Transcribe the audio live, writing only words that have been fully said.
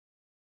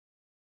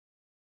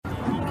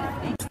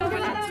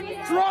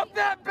Drop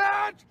that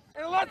badge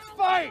and let's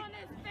fight.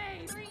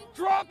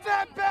 Drop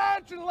that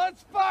badge and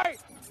let's fight.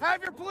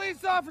 Have your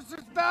police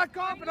officers back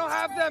off and I'll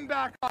have them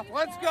back off.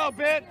 Let's go,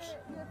 bitch.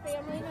 Your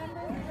family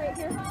member right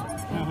here.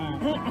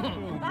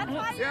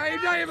 Yeah,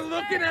 he's not even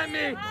looking at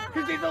me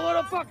because he's a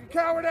little fucking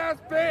coward ass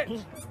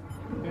bitch.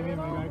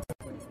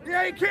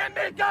 Yeah, he can't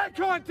make eye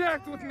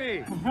contact with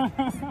me.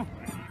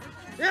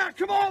 Yeah,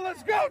 come on,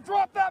 let's go.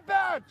 Drop that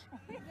badge.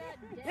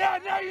 Yeah,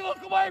 now you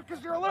look away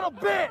because you're a little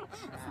bitch.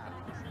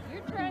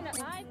 You're trying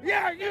to hide.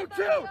 Yeah, you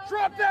too.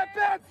 Drop that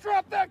badge,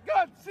 drop that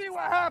gun, see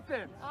what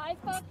happens. I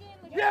fucking.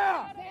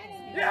 Yeah.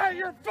 Yeah,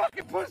 you're a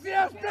fucking pussy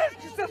ass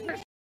bitch. You says me.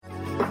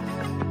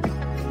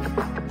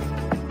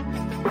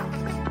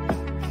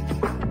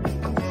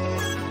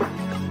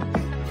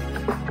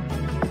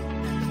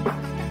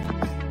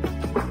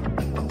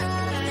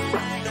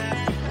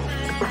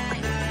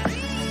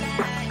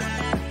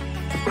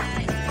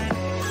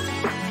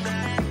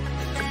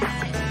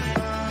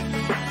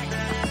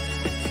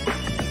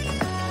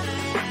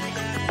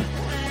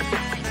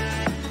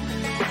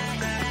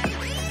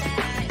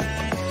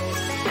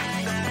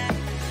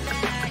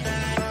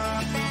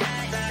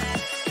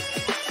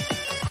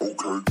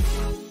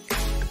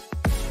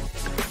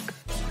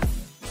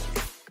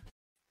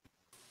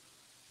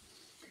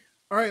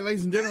 All right,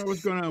 ladies and gentlemen,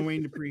 what's going on?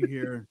 Wayne Dupree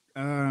here.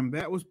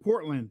 That was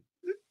Portland.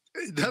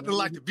 Nothing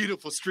like the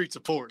beautiful streets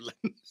of Portland.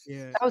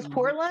 Yeah, That was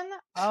Portland?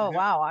 Oh,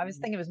 wow. I was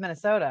thinking it was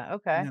Minnesota.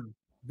 Okay. No,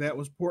 that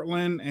was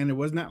Portland, and it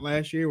was not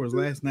last year. It was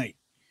last night.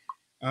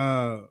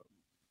 You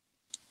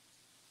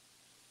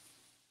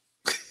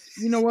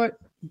know what?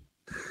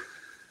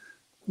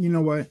 You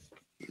know what?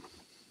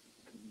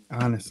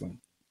 Honestly,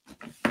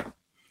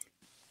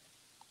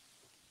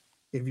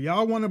 if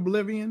y'all want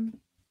oblivion,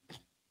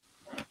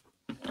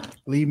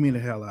 leave me the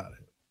hell out of it.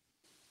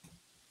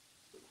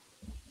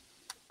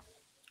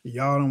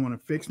 Y'all don't want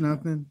to fix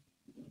nothing.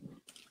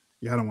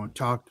 Y'all don't want to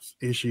talk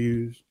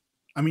issues.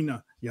 I mean,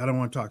 no, y'all don't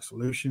want to talk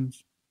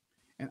solutions.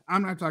 And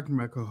I'm not talking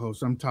about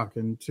co-hosts. I'm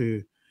talking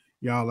to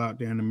y'all out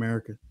there in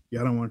America.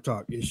 Y'all don't want to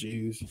talk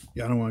issues.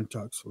 Y'all don't want to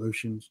talk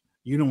solutions.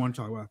 You don't want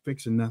to talk about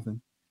fixing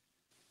nothing.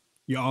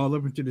 You're all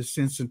up into the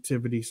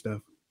sensitivity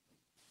stuff.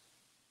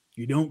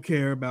 You don't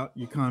care about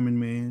your common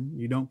man.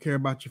 You don't care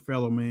about your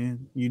fellow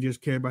man. You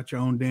just care about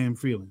your own damn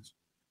feelings.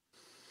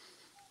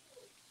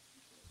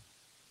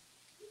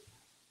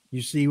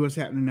 You see what's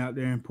happening out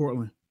there in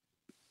Portland?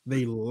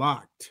 They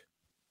locked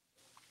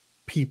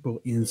people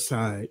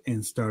inside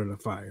and started a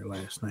fire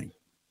last night.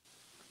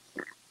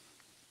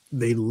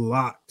 They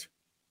locked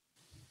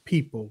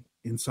people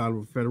inside of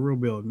a federal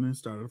building and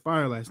started a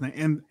fire last night.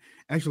 And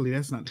actually,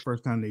 that's not the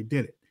first time they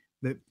did it.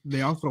 That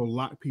they also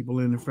locked people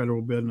in the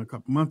federal building a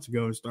couple months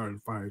ago and started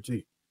a fire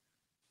too.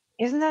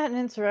 Isn't that an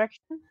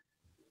insurrection?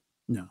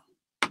 No,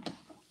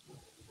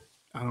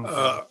 I don't think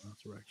it's an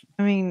insurrection.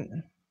 I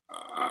mean,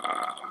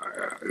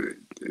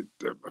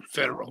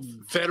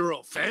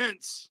 Federal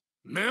offense,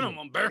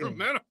 minimum,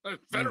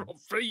 federal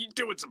free. You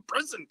doing some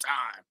prison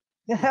time.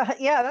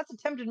 yeah, that's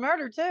attempted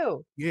murder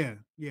too. Yeah.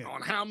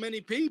 On how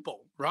many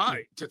people?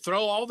 Right. To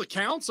throw all the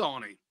counts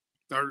on him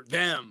or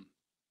them.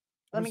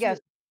 Let me guess.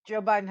 Joe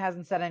Biden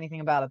hasn't said anything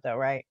about it though,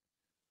 right?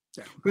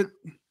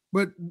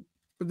 But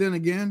then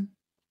again,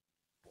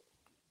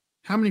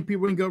 how many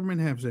people in government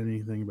have said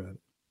anything about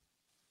it?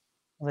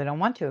 Well, they don't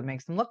want to. It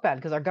makes them look bad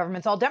because our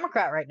government's all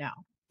Democrat right now.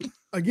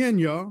 Again,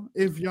 y'all,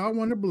 if y'all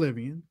want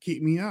oblivion,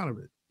 keep me out of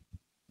it.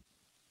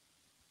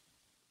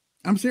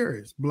 I'm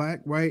serious.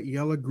 Black, white,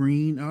 yellow,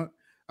 green.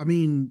 I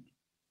mean,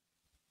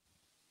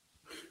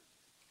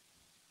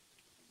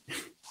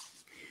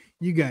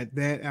 you got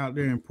that out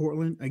there in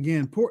Portland.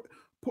 Again,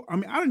 I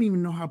mean, I don't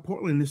even know how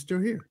Portland is still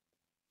here.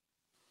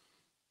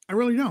 I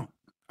really don't.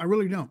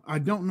 I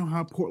don't know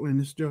how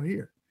Portland is still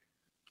here.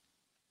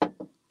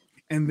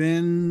 And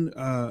then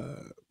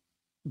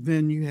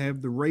you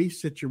have the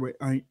race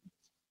situation.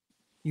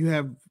 You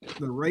have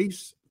the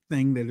race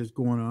thing that is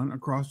going on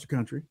across the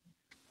country,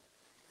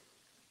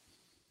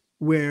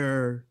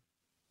 where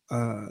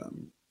I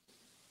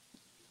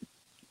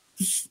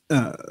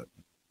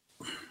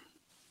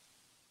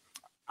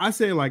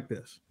say it like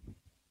this.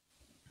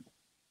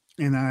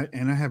 And I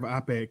have an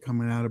op-ed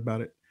coming out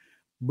about it,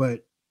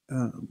 but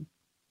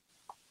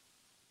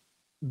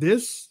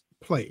this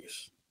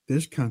place,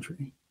 this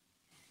country,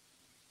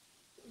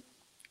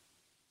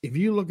 if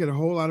you look at a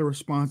whole lot of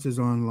responses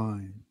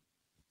online,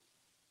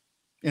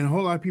 and a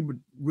whole lot of people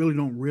really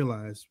don't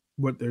realize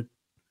what they're,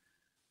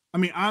 I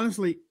mean,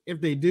 honestly,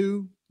 if they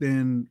do,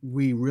 then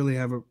we really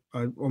have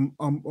a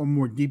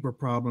more deeper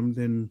problem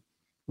than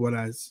what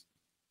I'm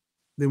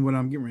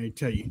getting ready to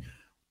tell you.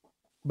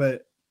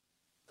 But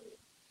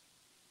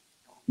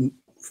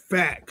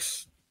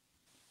facts.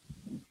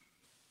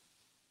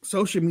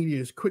 Social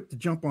media is quick to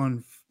jump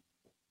on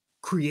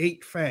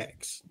create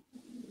facts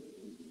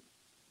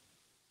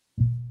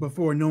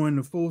before knowing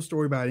the full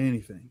story about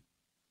anything.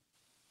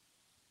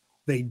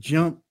 They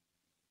jump,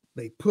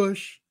 they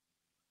push,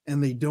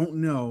 and they don't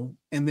know.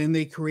 And then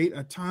they create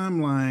a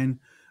timeline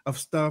of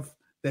stuff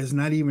that's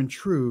not even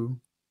true.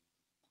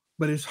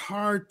 But it's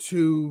hard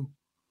to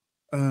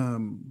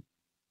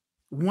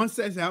once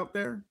that's out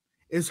there,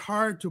 it's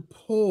hard to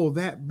pull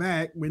that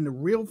back when the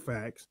real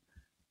facts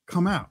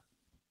come out.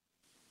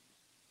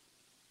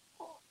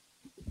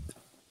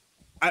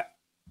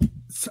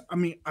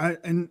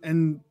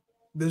 And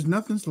there's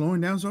nothing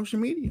slowing down social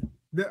media.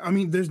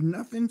 There's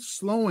nothing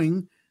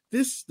slowing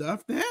this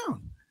stuff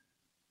down.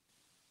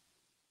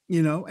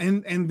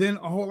 And then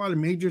a whole lot of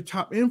major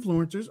top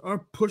influencers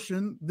are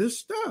pushing this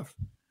stuff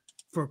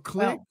for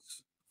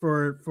clicks,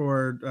 for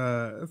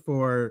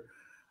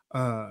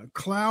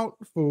clout,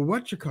 for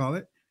what you call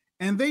it.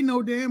 And they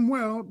know damn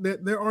well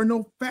that there are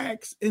no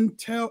facts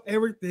until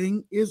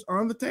everything is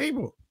on the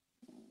table.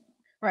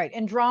 Right.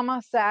 And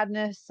drama,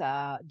 sadness,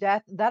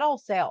 death, that all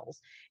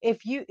sells.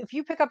 If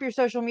you pick up your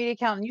social media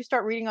account and you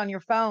start reading on your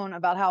phone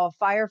about how a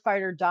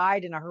firefighter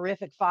died in a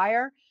horrific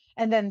fire,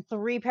 and then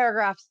 3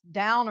 paragraphs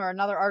down or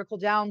another article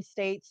down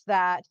states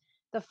that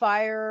the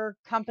fire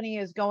company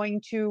is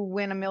going to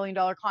win $1 million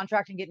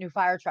contract and get new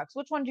fire trucks,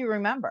 which one do you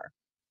remember?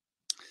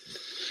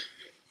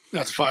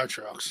 Not the fire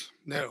trucks.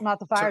 No. Not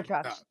the fire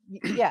trucks.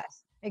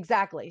 Yes,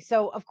 exactly.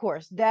 So, of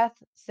course, death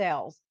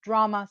sells,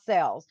 drama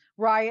sells,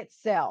 riots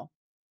sell.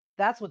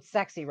 That's what's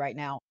sexy right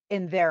now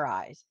in their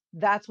eyes.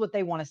 That's what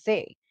they want to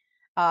see.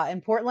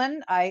 In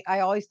Portland, I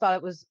always thought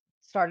it was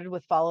started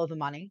with follow the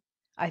money.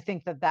 I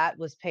think that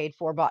was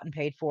bought and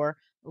paid for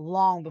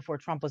long before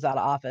Trump was out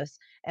of office.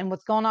 And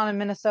what's going on in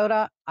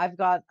Minnesota, I've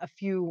got a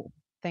few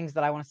things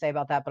that I want to say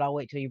about that, but I'll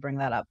wait till you bring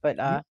that up. But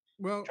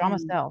drama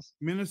sells.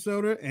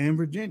 Minnesota and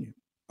Virginia.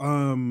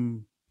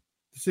 The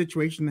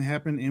situation that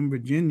happened in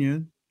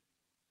Virginia,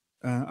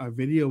 a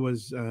video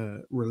was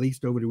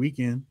released over the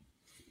weekend,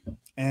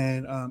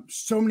 and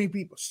so many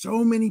people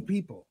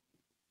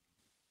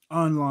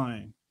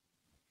online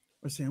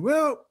are saying,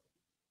 well,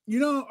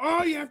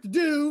 all you have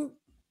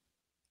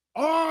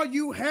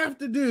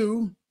to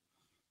do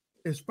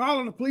is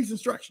follow the police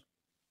instruction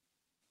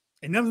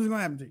and nothing's going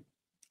to happen to you.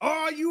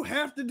 All you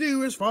have to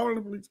do is follow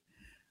the police.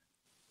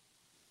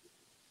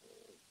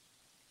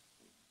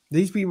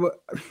 These people,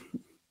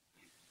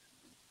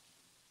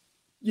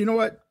 you know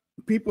what?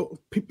 People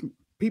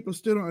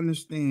still don't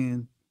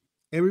understand.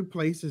 Every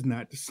place is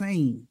not the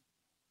same.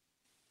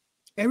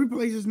 Every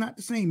place is not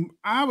the same.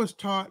 I was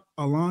taught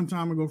a long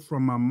time ago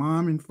from my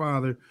mom and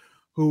father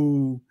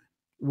who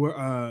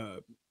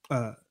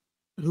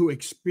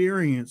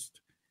experienced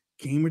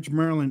Cambridge,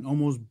 Maryland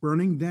almost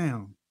burning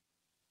down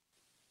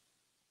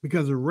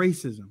because of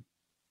racism,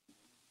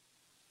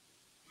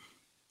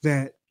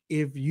 that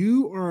if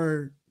you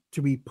are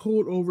to be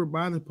pulled over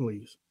by the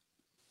police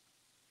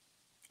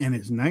and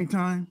it's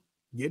nighttime,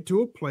 get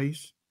to a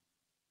place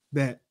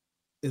that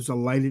is a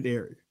lighted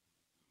area.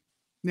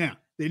 Now,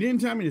 they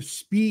didn't tell me to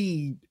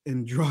speed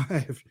and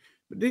drive,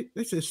 but they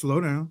said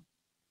slow down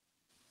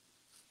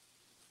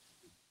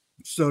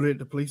so that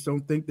the police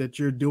don't think that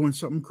you're doing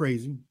something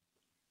crazy.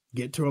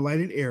 Get to a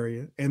lighted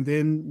area, and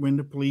then when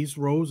the police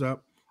rolls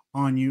up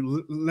on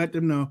you, let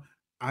them know,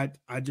 I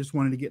just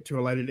wanted to get to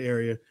a lighted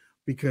area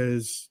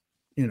because,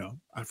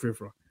 I fear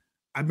for.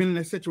 I've been in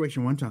that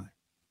situation one time,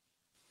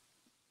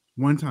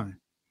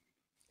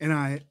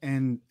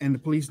 and the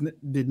police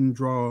didn't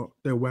draw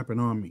their weapon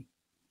on me.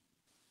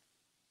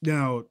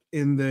 Now,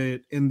 in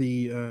the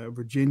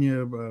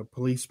Virginia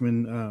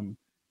policeman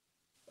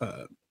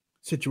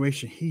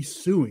situation, he's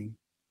suing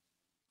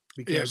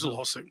because there's a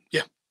lawsuit.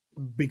 Yeah,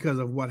 because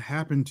of what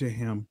happened to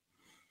him.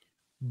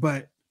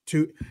 But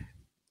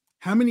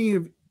how many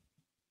of,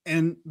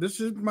 and this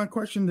is my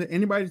question to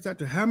anybody that's out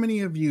there, how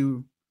many of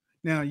you,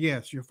 now,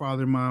 yes, your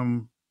father and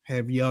mom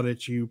have yelled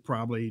at you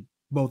probably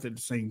both at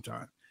the same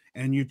time,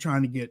 and you're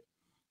trying to get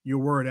your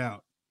word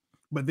out,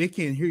 but they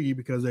can't hear you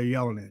because they're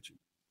yelling at you.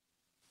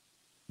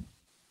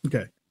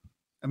 Okay.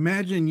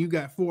 Imagine you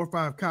got 4 or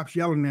 5 cops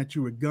yelling at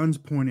you with guns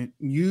pointed.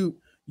 You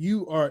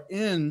are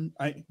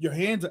your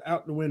hands are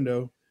out the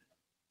window,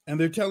 and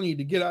they're telling you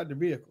to get out the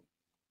vehicle.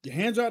 Your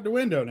hands are out the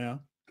window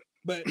now,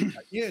 but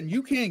again,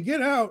 you can't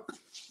get out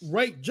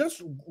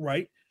just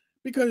right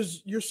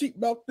because your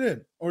seatbelt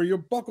in or you're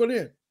buckled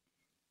in.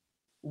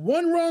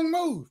 One wrong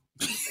move.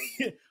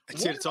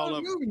 It's all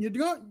over.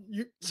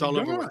 It's all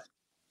over.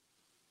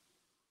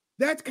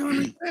 That's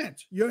common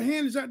sense. Your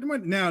hand is out the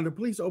window. Now the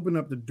police open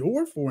up the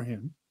door for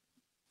him.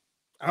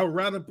 I would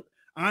rather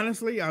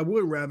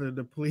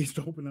the police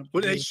open up.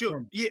 Well, they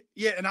should.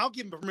 Yeah, and I'll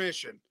give them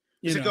permission.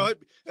 Go ahead,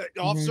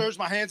 officers.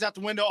 My hands out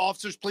the window.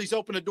 Officers, please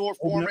open the door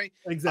for me.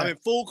 Exactly. I'm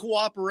in full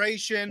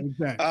cooperation.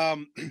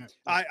 Exactly.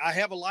 I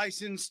have a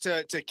license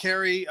to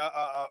carry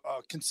a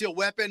concealed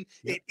weapon.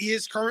 Yep. It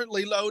is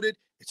currently loaded.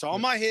 It's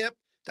on my hip.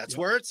 That's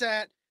where it's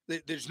at.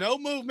 There's no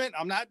movement.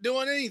 I'm not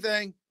doing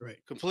anything. Right.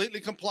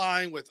 Completely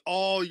complying with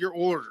all your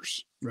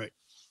orders. Right.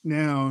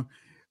 Now,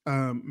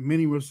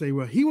 many will say,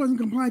 well, he wasn't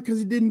complying because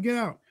he didn't get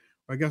out.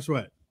 Well, guess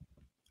what?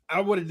 I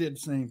would have did the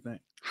same thing.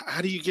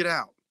 How do you get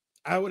out?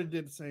 I would have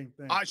did the same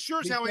thing. I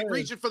sure as hell ain't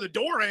reaching for the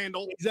door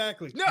handle.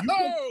 Exactly. No.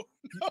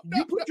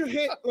 You put your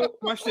head.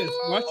 Look, watch this.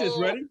 Watch this.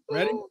 Ready?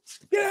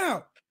 Get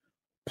out.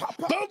 Pop,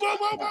 pop. Boom, boom,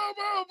 boom, boom,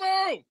 boom,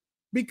 boom.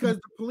 because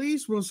the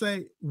police will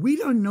say, we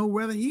don't know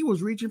whether he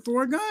was reaching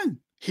for a gun.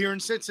 Here in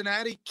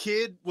Cincinnati,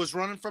 kid was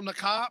running from the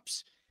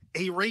cops.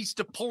 He reached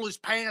to pull his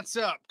pants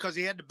up because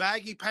he had the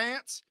baggy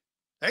pants.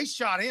 They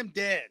shot him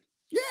dead.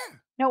 Yeah.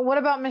 Now, what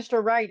about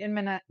Mr. Wright in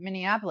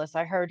Minneapolis?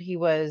 I heard he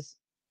was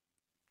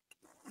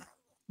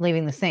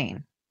leaving the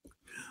scene.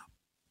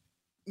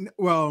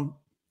 Well,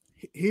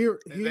 here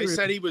they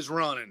said he was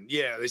running.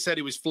 Yeah, they said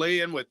he was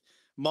fleeing with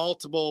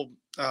multiple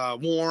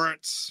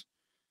warrants.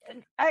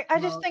 I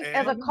just think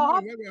as a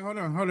cop. Hold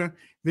on.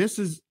 This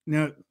is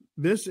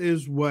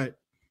what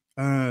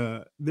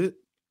this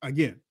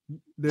again.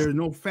 There are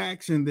no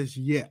facts in this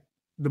yet.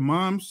 The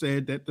mom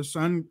said that the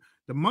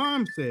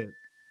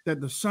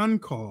son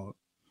called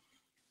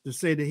to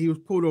say that he was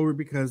pulled over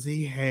because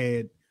he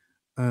had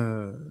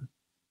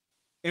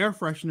air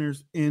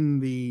fresheners in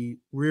the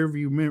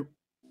rearview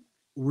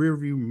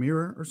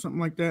mirror or something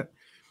like that,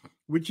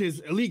 which is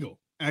illegal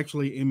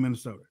actually in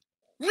Minnesota.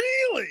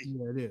 Really?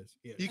 Yeah, it is.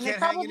 Yeah. You can't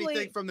hang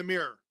anything from the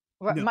mirror.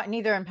 No.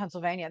 Neither in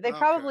Pennsylvania. They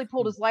probably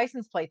pulled his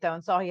license plate though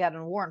and saw he had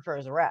a warrant for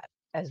his arrest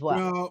as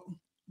well.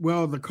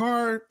 Well, the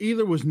car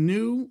either was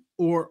new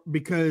or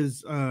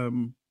because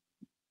when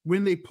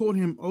they pulled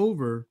him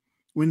over,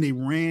 when they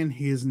ran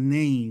his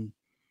name,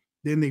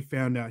 then they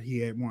found out he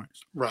had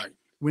warrants. Right.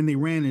 When they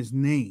ran his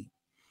name,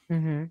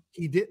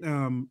 he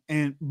didn't.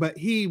 But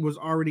he was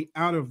already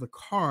out of the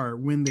car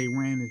when they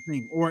ran his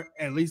name, or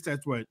at least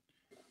that's what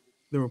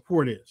the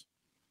report is.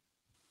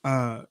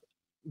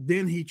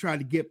 Then he tried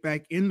to get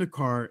back in the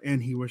car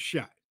and he was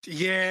shot.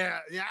 Yeah.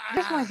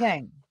 That's my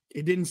thing.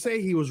 It didn't say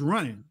he was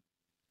running.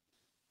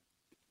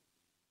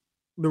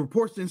 The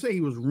reports didn't say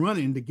he was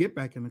running to get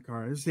back in the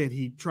car. It said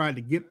he tried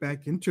to get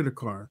back into the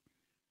car,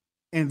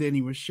 and then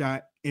he was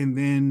shot, and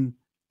then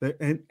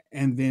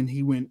and then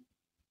he went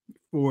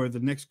for the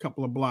next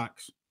couple of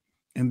blocks,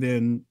 and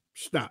then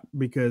stopped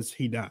because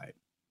he died.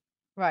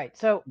 Right.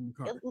 So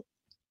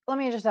let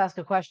me just ask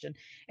a question.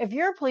 If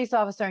you're a police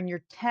officer and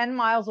you're 10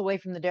 miles away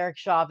from the Derek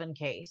Chauvin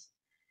case,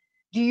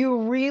 do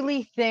you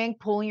really think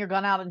pulling your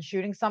gun out and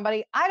shooting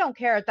somebody? I don't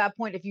care at that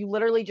point if you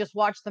literally just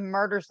watch them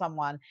murder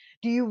someone.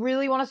 Do you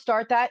really want to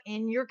start that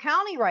in your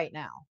county right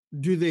now?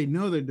 Do they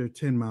know that they're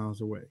 10 miles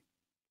away?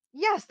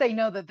 Yes, they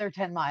know that they're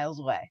 10 miles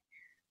away.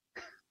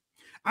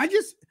 I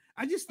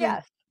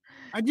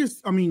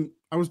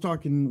was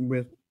talking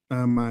with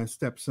my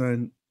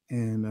stepson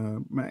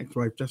and my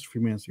ex-wife just a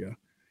few minutes ago.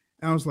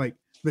 And I was like,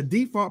 the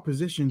default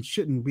position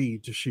shouldn't be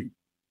to shoot.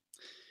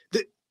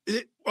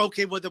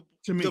 Okay, well,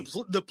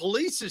 the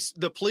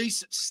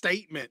police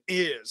statement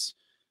is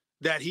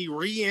that he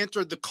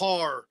re-entered the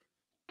car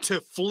to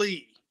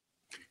flee.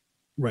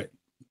 Right.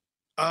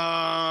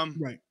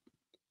 Right.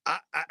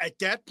 At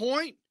that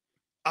point,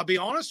 I'll be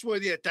honest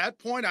with you. At that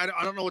point, I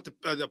don't know what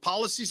the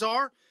policies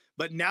are,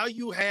 but now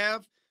you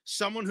have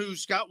someone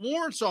who's got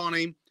warrants on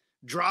him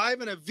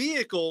driving a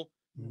vehicle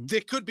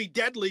that could be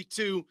deadly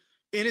to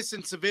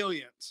innocent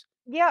civilians.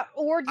 Yeah,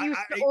 or do you?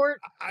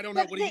 I don't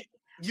know what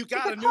you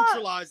got to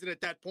neutralize it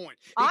at that point.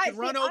 He can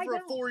run over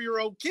a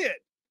 4-year-old kid.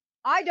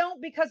 I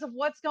don't, because of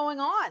what's going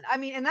on. I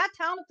mean, in that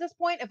town at this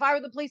point, if I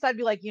were the police, I'd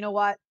be like, you know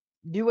what?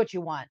 Do what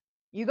you want.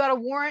 You got a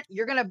warrant.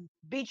 You're going to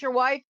beat your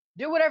wife.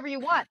 Do whatever you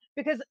want,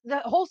 because the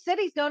whole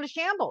city's going to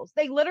shambles.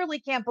 They literally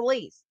can't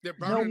police,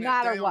 no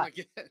matter what.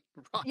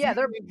 Right. Yeah,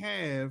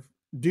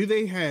 do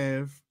they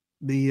have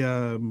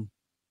the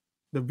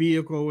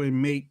vehicle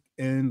and make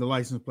and the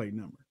license plate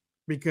number?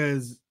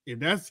 Because if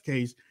that's the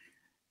case,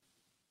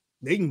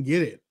 they can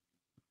get it.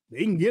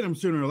 They can get them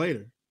sooner or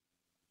later.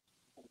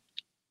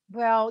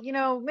 Well,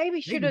 maybe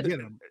should have.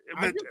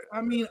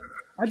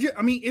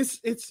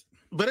 It's.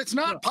 But it's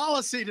not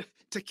policy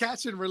to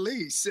catch and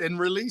release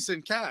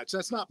and catch.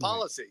 That's not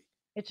policy.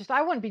 It's just,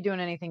 I wouldn't be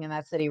doing anything in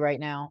that city right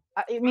now.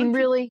 I mean,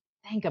 really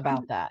think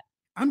about that.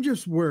 I'm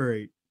just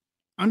worried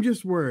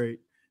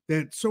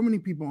that so many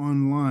people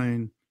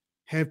online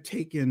have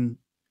taken.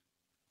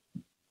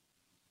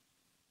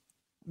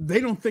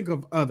 They don't think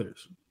of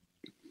others.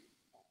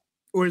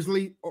 Or at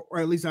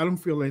least I don't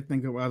feel they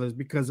think of others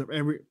because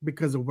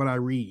of what I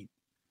read.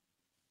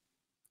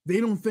 They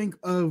don't think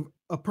of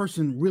a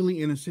person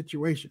really in a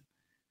situation.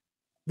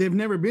 They've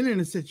never been in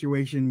a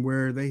situation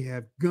where they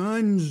have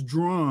guns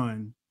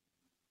drawn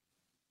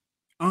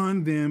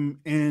on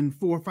them and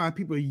 4 or 5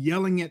 people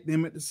yelling at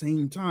them at the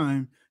same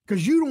time,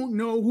 because you don't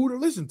know who to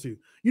listen to.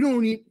 You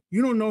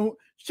don't know.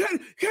 Shut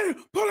it,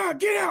 pull out,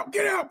 get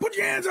out, put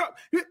your hands up.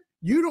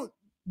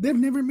 They've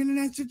never been in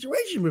that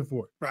situation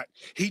before. Right.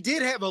 He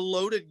did have a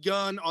loaded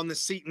gun on the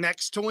seat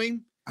next to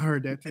him. I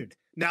heard that too.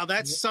 Now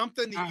that's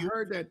something that I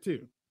heard that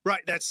too.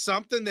 Right. That's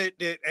something that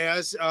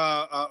as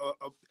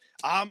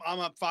I'm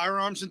a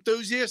firearms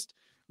enthusiast.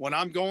 When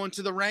I'm going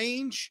to the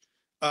range,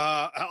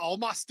 all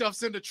my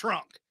stuff's in the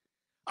trunk.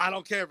 I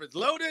don't care if it's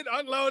loaded,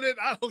 unloaded.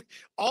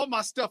 All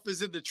my stuff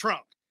is in the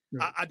trunk.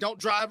 Right. I don't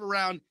drive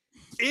around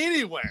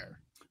anywhere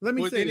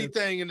with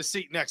anything in the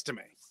seat next to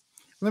me.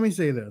 Let me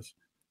say this.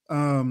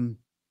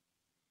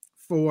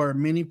 For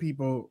many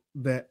people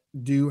that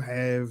do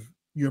have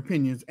your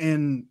opinions,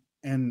 and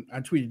I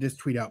tweeted this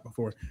tweet out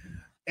before,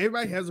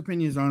 everybody has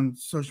opinions on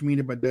social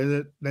media, but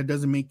that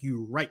doesn't make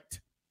you right.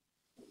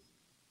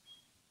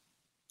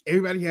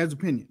 Everybody has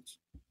opinions.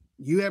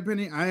 You have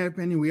opinion, I have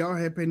opinion, we all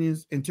have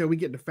opinions until we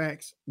get the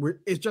facts.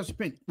 It's just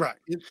opinion. Right.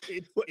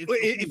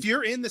 If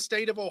you're in the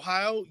state of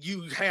Ohio,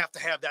 you have to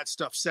have that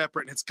stuff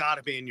separate, and it's got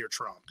to be in your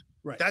trunk.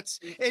 Right. That's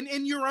and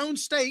in your own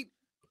state,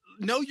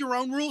 know your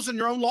own rules and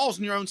your own laws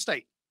in your own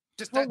state.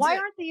 Well, why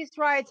aren't these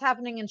riots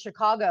happening in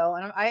Chicago?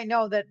 And I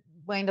know that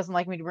Wayne doesn't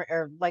like me to,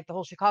 or like the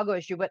whole Chicago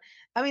issue, but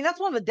I mean, that's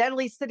one of the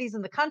deadliest cities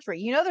in the country.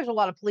 You know, there's a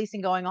lot of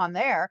policing going on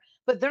there,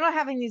 but they're not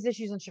having these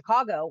issues in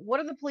Chicago. What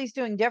are the police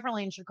doing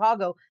differently in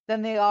Chicago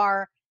than they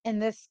are in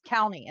this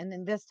county and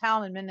in this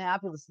town in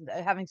Minneapolis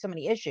having so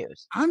many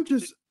issues? I'm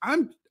just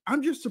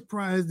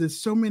surprised that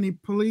so many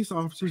police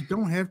officers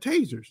don't have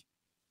tasers.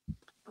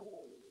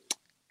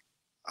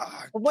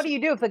 What do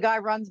you do if the guy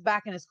runs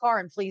back in his car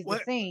and flees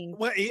the scene?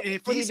 Well,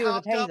 if he's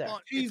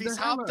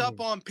hopped up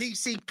on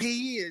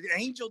PCP,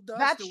 angel dust.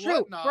 That's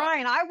true, whatnot.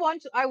 Brian. I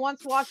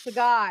once watched a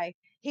guy.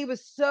 He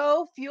was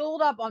so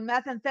fueled up on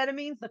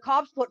methamphetamines, the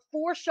cops put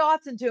 4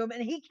 shots into him,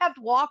 and he kept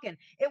walking.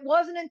 It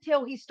wasn't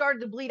until he started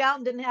to bleed out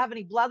and didn't have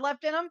any blood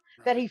left in him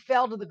that he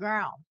fell to the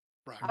ground.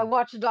 Right. I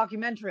watched a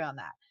documentary on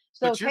that.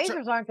 So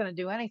tasers aren't going to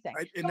do anything.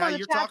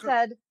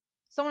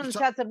 Someone in the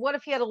chat said, what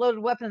if he had a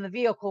loaded weapon in the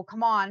vehicle?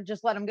 Come on,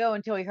 just let him go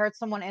until he hurts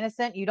someone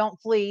innocent. You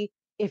don't flee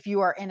if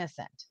you are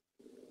innocent.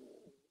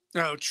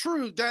 No,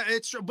 true.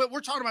 It's true. But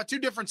we're talking about 2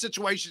 different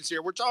situations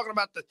here. We're talking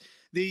about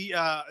the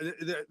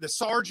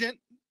sergeant,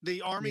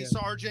 the Army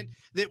sergeant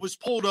that was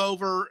pulled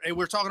over, and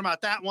we're talking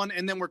about that one,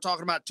 and then we're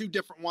talking about 2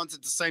 different ones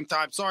at the same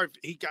time. Sorry if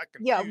he got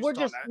confused. Yeah,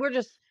 we're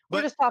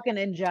just talking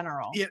in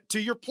general. Yeah,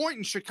 to your point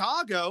in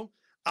Chicago,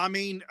 I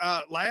mean,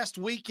 last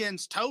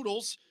weekend's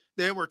totals,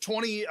 there were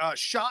 20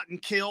 shot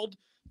and killed,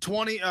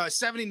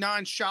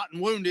 79 shot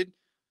and wounded,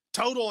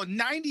 total of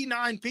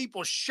 99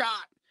 people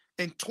shot,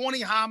 and 20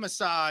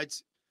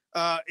 homicides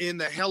in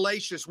the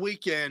hellacious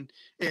weekend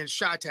in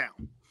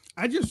Chi-Town.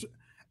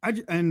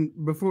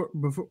 And before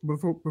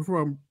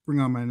I bring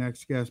on my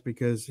next guest,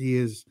 because he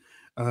is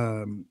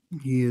a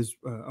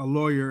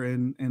lawyer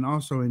and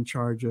also in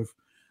charge of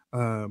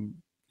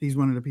he's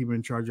one of the people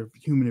in charge of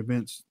Human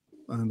Events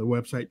on the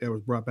website that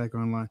was brought back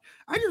online.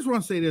 I just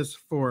want to say this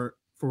for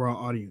our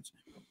audience,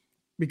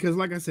 because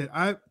like I said,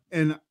 I've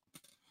been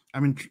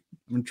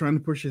trying to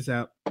push this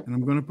out, and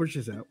I'm going to push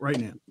this out right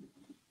now.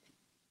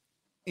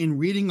 In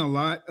reading a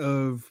lot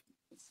of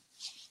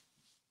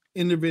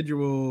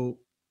individual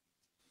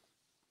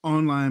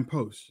online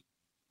posts,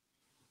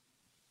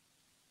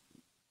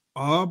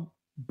 all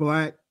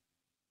Black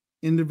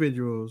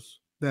individuals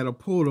that are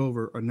pulled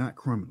over are not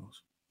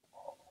criminals.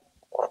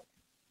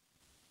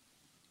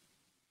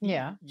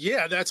 Yeah.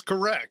 Yeah, that's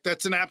correct.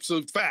 That's an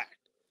absolute fact.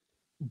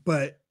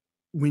 But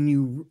when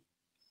you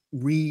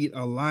read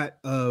a lot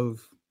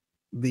of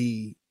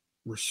the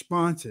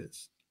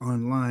responses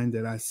online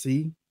that I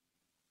see,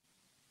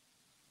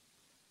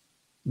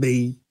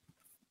 they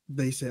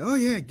say, "Oh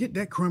yeah, get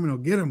that criminal,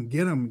 get him."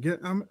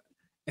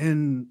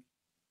 And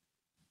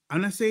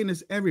I'm not saying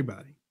it's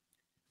everybody.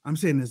 I'm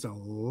saying there's a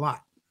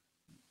lot.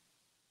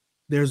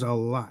 There's a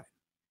lot.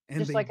 And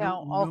just like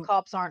how all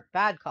cops aren't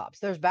bad cops.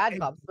 There's bad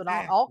cops, but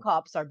not all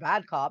cops are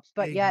bad cops.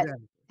 But yet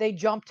they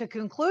jump to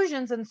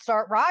conclusions and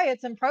start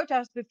riots and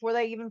protests before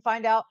they even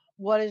find out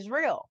what is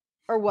real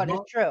or what is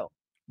true.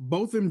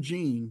 Botham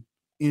Jean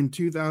in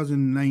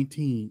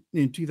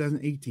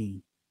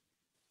 2018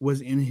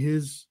 was in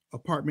his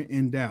apartment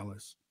in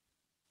Dallas,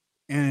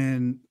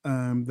 and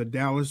the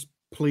Dallas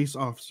police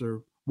officer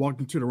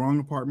walked into the wrong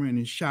apartment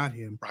and shot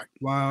him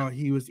while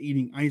he was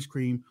eating ice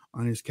cream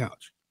on his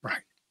couch.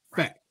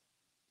 Fact.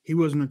 He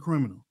wasn't a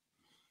criminal.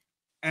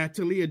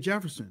 Talia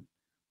Jefferson,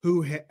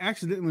 who had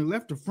accidentally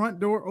left the front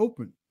door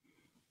open.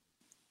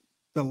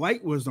 The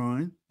light was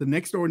on. The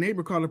next door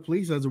neighbor called the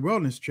police as a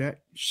wellness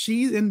check.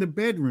 She's in the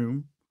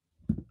bedroom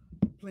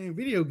playing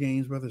video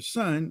games with her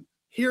son,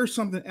 hears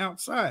something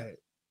outside,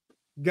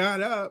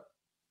 got up.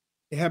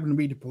 It happened to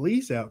be the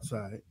police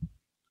outside,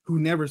 who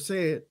never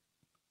said,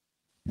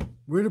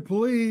 "We're the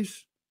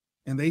police,"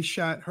 and they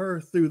shot her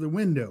through the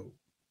window.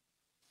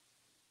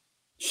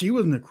 She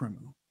wasn't a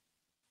criminal.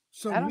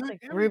 So I don't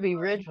think Ruby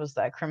Ridge was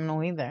that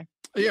criminal either.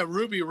 Yeah,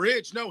 Ruby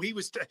Ridge. No, he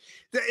was.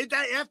 That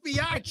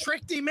FBI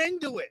tricked him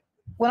into it.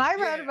 When I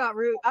read about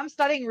I'm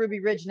studying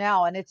Ruby Ridge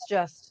now, and it's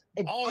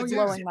blowing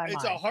my mind.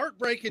 It's a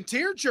heartbreaking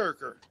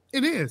tearjerker.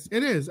 It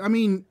is. I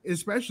mean,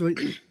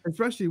 especially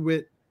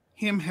with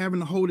him having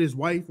to hold his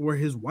wife, or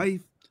his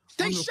wife.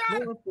 They shot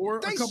her in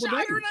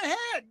the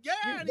head.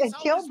 Yeah, they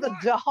killed the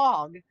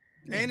dog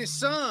and his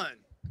son.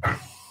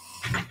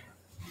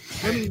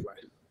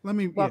 Let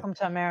me. Welcome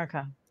to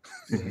America.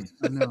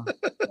 I know.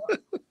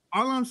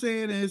 All I'm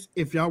saying is,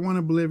 if y'all want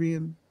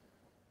Oblivion,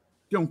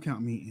 don't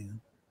count me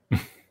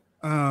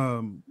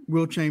in.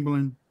 Will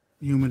Chamberlain,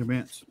 Human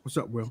Events. What's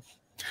up, Will?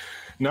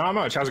 Not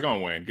much. How's it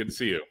going, Wayne? Good to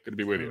see you. Good to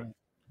be with you.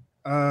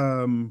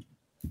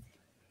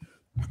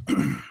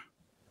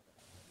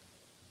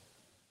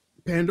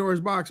 Pandora's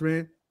box,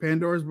 man.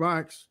 Pandora's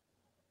box.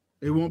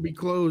 It won't be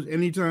closed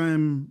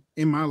anytime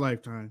in my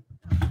lifetime.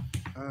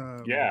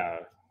 Yeah.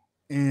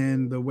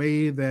 And the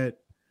way that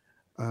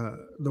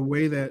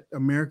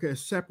America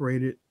is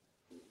separated,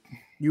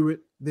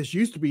 this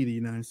used to be the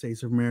United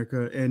States of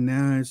America, and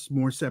now it's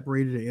more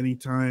separated than any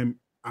time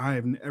I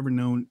have ever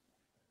known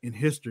in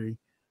history.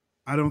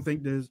 I don't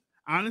think there's,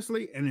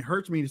 honestly, and it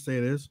hurts me to say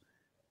this,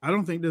 I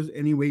don't think there's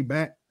any way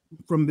back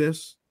from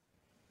this.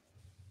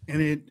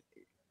 And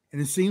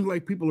it seems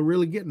like people are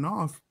really getting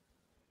off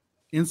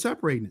in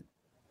separating it.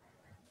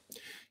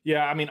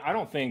 Yeah, I mean, I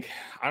don't think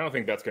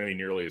that's going to be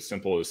nearly as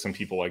simple as some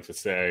people like to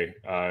say.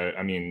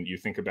 I mean, you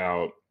think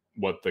about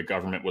what the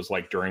government was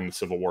like during the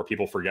Civil War.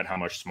 People forget how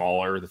much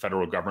smaller the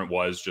federal government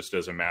was, just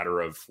as a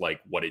matter of like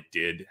what it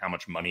did, how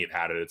much money it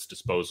had at its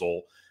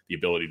disposal, the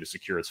ability to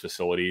secure its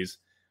facilities.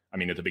 I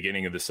mean, at the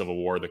beginning of the Civil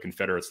War, the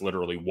Confederates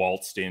literally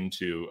waltzed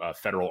into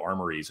federal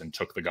armories and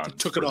took the guns.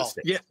 Took it all.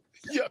 Yeah.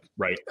 Yeah.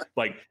 Right.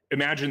 Like,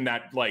 imagine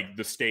that, like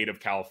the state of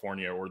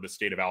California or the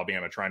state of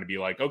Alabama trying to be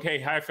like,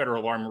 okay, hi,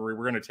 federal armory,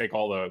 we're going to take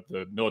all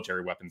the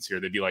military weapons here.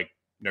 They'd be like,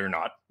 no, you're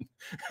not.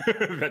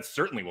 That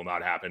certainly will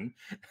not happen.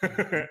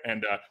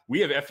 And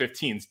we have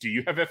F-15s. Do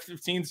you have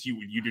F-15s?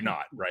 You do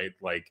not. Right.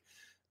 Like,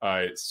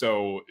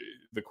 so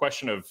the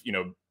question of,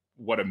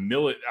 what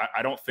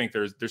I don't think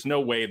there's no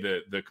way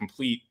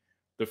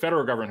the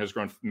federal government has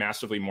grown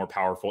massively more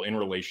powerful in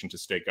relation to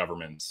state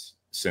governments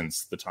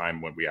since the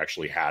time when we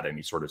actually had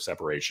any sort of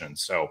separation.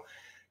 So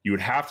you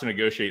would have to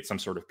negotiate some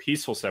sort of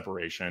peaceful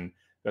separation.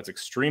 That's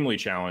extremely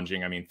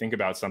challenging. I mean, think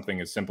about something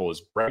as simple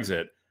as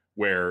Brexit,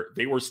 where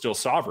they were still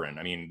sovereign.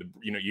 I mean,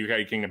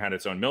 United Kingdom had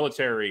its own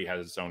military,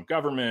 has its own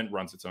government,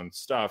 runs its own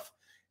stuff.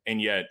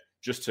 And yet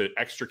just to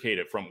extricate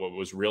it from what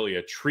was really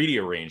a treaty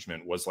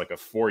arrangement was like a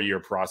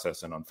 4-year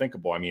process and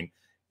unthinkable. I mean,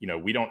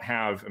 we don't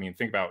have,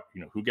 think about,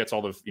 who gets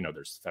all the,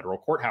 there's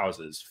federal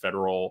courthouses,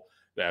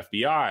 the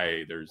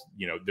FBI,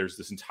 there's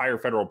this entire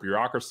federal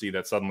bureaucracy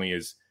that suddenly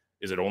is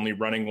it only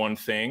running one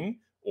thing?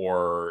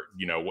 Or,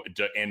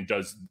 and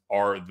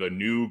are the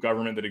new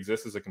government that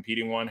exists as a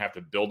competing one have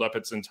to build up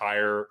its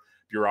entire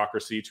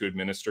bureaucracy to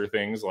administer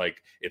things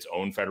like its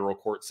own federal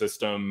court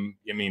system?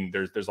 I mean,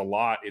 there's a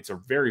lot. It's a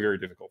very, very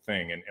difficult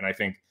thing. And I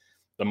think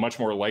the much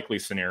more likely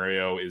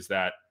scenario is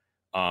that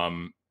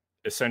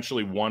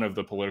essentially one of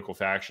the political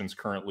factions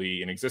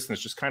currently in existence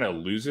just kind of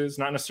loses,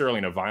 not necessarily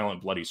in a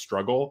violent, bloody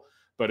struggle,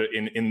 but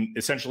in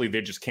essentially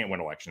they just can't win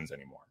elections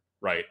anymore,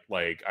 right?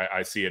 Like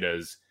I see it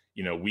as,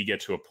 we get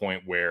to a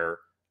point where,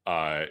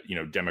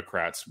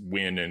 Democrats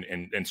win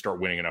and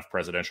start winning enough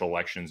presidential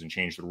elections and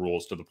change the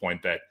rules to the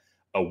point that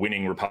a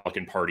winning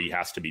Republican Party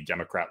has to be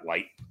Democrat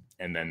light.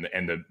 And then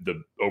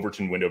the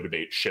Overton window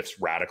debate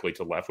shifts radically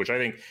to the left, which I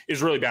think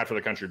is really bad for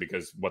the country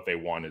because what they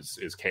want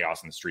is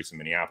chaos in the streets of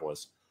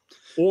Minneapolis.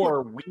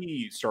 Or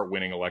we start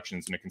winning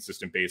elections in a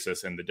consistent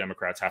basis and the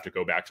Democrats have to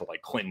go back to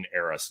like Clinton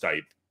era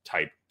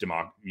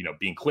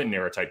being Clinton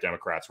era type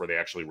Democrats where they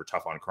actually were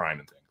tough on crime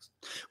and things.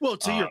 Well,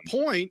 to your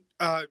point,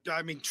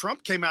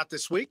 Trump came out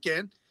this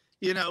weekend,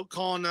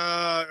 calling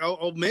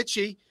old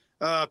Mitchie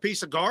a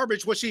piece of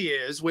garbage, which he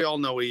is. We all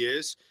know he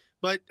is.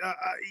 But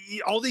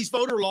all these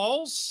voter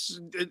laws,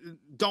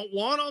 don't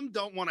want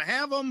to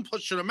have them,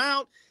 pushing them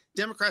out.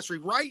 Democrats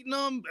rewriting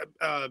them,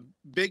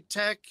 big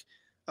tech,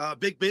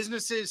 big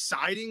businesses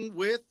siding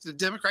with the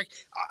Democrat.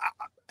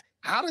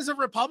 How does a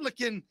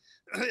Republican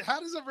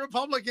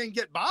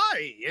get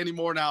by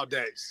anymore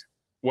nowadays?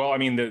 Well, I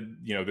mean,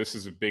 this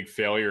is a big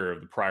failure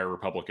of the prior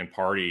Republican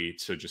Party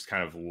to just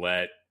kind of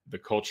let the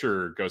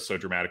culture go so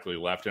dramatically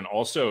left and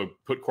also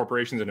put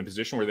corporations in a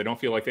position where they don't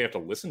feel like they have to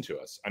listen to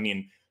us. I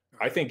mean,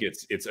 I think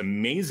it's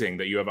amazing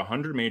that you have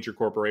 100 major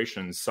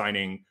corporations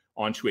signing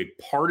onto a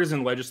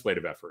partisan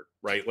legislative effort,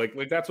 right? Like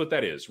that's what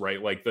that is,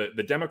 right? Like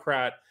the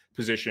Democrat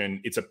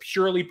position, it's a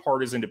purely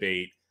partisan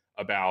debate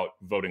about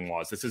voting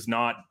laws. This is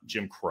not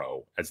Jim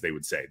Crow, as they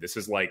would say. This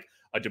is like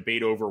a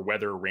debate over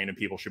whether random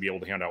people should be able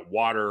to hand out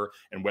water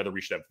and whether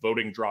we should have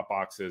voting drop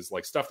boxes,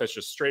 like stuff that's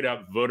just straight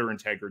up voter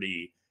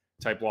integrity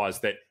type laws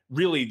that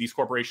really these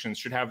corporations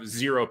should have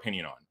zero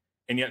opinion on.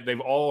 And yet they've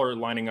all are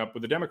lining up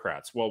with the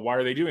Democrats. Well, why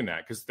are they doing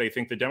that? Because they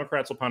think the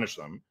Democrats will punish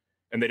them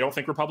and they don't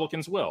think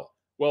Republicans will.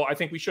 Well, I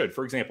think we should.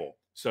 For example,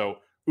 so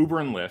Uber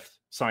and Lyft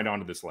signed on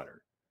to this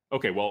letter.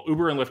 Okay, well,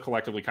 Uber and Lyft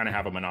collectively kind of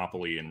have a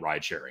monopoly in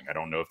ride sharing. I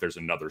don't know if there's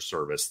another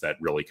service that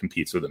really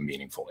competes with them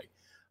meaningfully.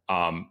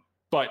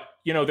 But,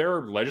 there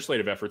are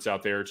legislative efforts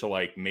out there to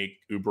like make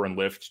Uber and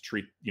Lyft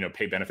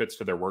pay benefits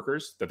to their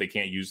workers that they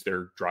can't use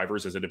their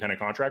drivers as independent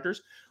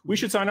contractors. We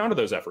should sign on to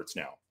those efforts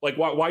now. Like,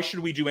 why should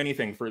we do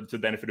anything to the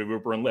benefit of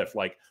Uber and Lyft?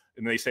 Like,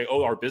 and they say,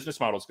 oh, our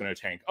business model is going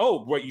to tank.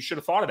 Oh, well, you should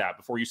have thought of that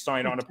before you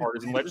signed on to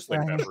partisan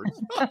legislative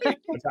efforts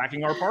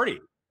attacking our party.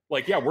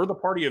 Like, yeah, we're the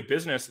party of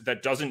business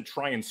that doesn't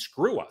try and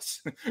screw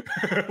us.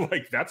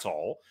 Like, that's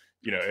all.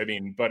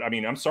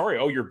 I'm sorry.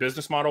 Oh, your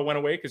business model went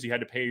away because you had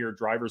to pay your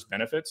drivers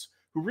benefits,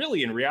 who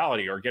really in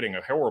reality are getting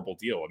a horrible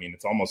deal. I mean,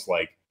 it's almost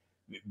like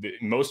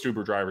most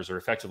Uber drivers are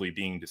effectively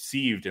being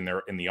deceived in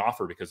the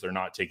offer because they're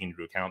not taking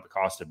into account the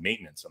cost of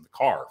maintenance on the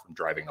car from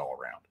driving all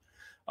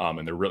around.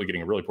 And they're really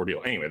getting a really poor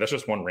deal. Anyway, that's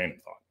just one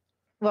random thought.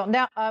 Well,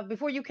 now,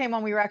 before you came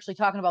on, we were actually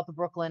talking about the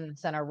Brooklyn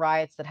Center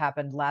riots that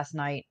happened last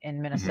night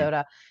in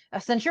Minnesota.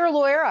 Since you're a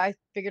lawyer, I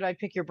figured I'd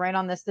pick your brain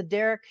on this. The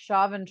Derek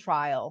Chauvin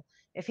trial.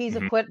 If he's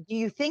acquitted, do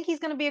you think he's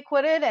going to be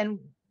acquitted? And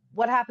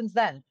what happens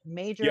then?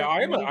 Yeah,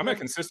 I'm a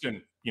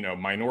consistent,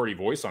 minority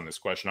voice on this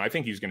question. I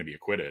think he's going to be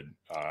acquitted.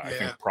 I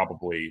think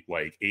probably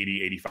like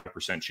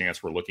 85%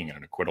 chance we're looking at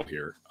an acquittal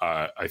here.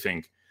 I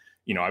think,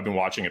 I've been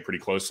watching it pretty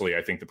closely.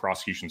 I think the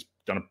prosecution's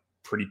done a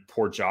pretty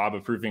poor job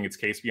of proving its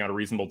case beyond a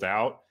reasonable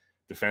doubt.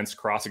 Defense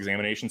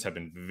cross-examinations have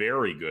been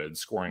very good,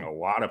 scoring a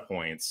lot of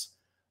points.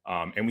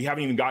 And we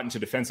haven't even gotten to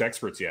defense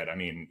experts yet. I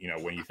mean,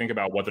 when you think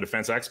about what the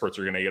defense experts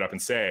are going to get up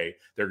and say,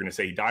 they're going to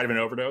say he died of an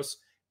overdose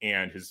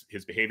and his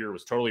behavior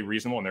was totally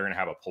reasonable. And they're going to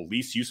have a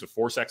police use of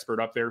force expert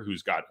up there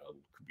who's got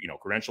a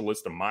credential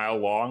list a mile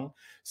long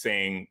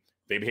saying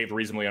they behaved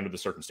reasonably under the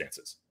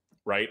circumstances.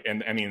 Right.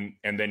 And I mean,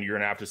 and then you're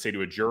going to have to say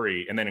to a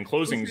jury, and then in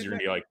closings, you're going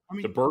to be like,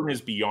 the burden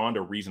is beyond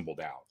a reasonable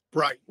doubt.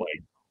 Right.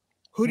 Like,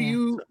 who do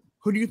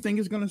you think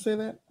is going to say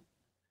that?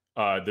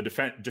 The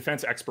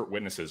defense expert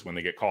witnesses when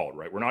they get called,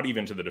 right? We're not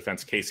even to the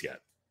defense case yet.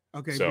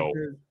 Okay. So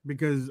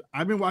because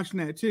I've been watching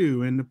that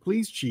too. And the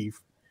police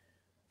chief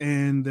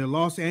and the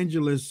Los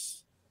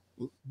Angeles,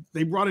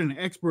 they brought in an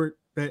expert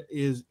that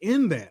is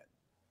in that.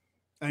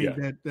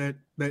 That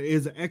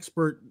is an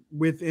expert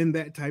within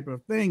that type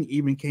of thing,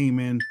 even came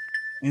in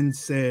and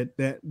said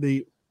that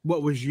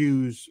what was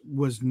used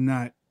was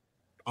not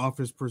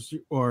office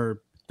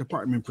or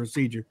department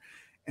procedure.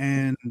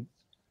 And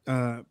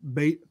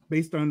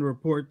based on the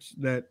reports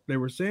that they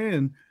were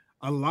saying,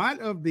 a lot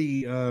of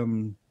the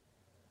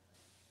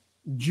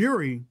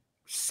jury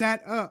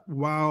sat up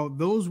while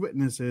those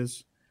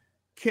witnesses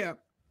kept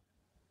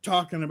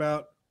talking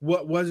about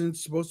what wasn't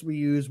supposed to be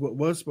used, what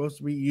was supposed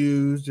to be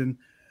used. And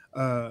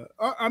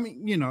I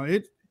mean,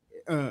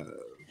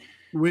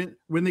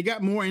 when they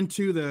got more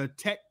into the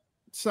tech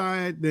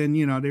side, then,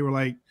 they were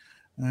like,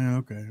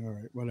 okay, all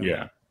right, whatever.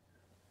 Yeah.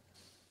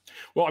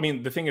 Well, I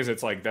mean, the thing is,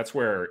 it's like, that's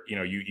where,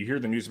 you hear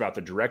the news about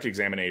the direct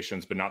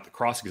examinations, but not the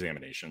cross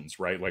examinations,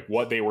 right? Like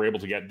what they were able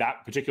to get.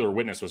 That particular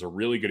witness was a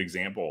really good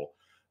example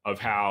of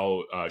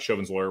how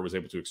Chauvin's lawyer was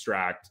able to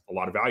extract a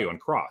lot of value on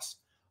cross.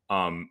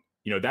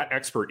 That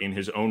expert in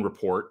his own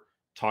report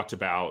talked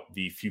about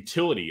the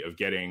futility of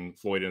getting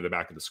Floyd into the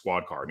back of the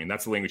squad car. I mean,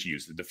 that's the language he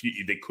used.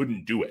 They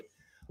couldn't do it.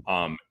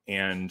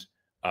 And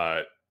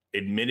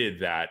admitted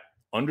that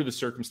under the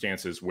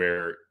circumstances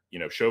where,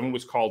 Chauvin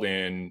was called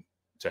in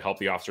to help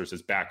the officers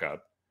as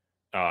backup,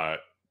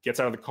 gets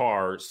out of the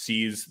car,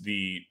 sees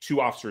the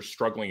two officers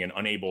struggling and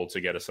unable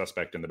to get a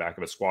suspect in the back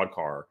of a squad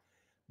car.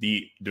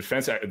 The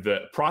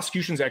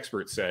prosecution's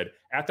expert said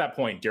at that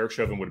point, Derek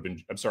Chauvin would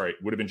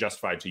have been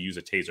justified to use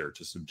a taser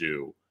to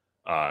subdue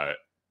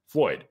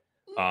Floyd.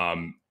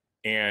 And,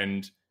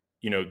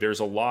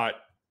 there's a lot,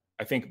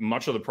 I think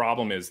much of the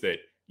problem is that,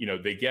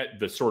 they get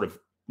the sort of,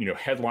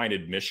 headline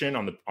admission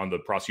on the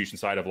prosecution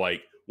side of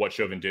like what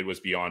Chauvin did was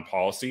beyond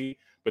policy.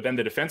 But then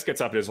the defense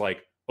gets up and is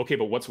like, okay,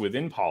 but what's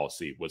within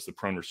policy? Was the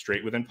prone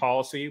restraint within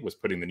policy? Was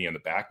putting the knee on the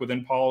back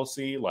within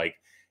policy? Like,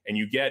 and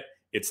you get,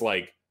 it's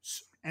like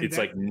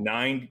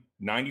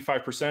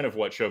 95% of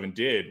what Chauvin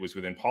did was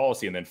within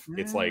policy. And then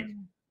it's like,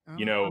 I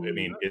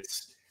mean,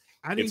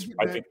 I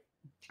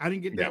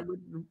didn't get that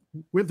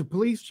with the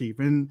police chief.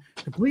 And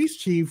the police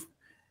chief,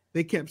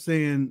 they kept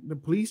saying the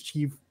police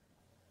chief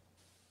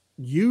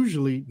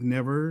usually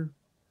never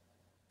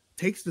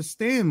takes the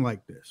stand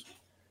like this.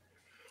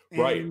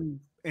 Right.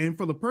 And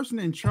for the person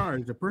in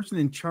charge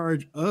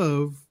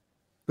of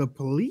the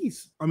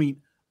police,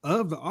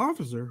 of the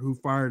officer who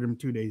fired him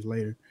 2 days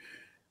later,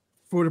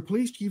 for the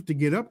police chief to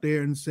get up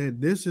there and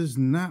said, this is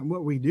not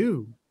what we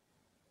do.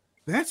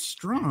 That's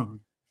strong.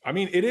 I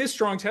mean, it is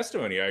strong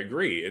testimony. I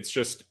agree. It's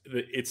just,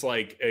 it's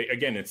like,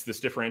 again, it's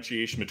this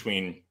differentiation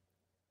between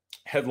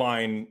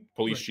headline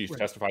police chief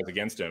testifies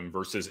against him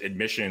versus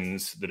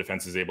admissions the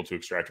defense is able to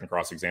extract from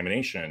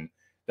cross-examination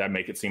that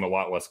make it seem a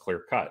lot less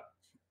clear cut.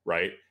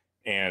 Right.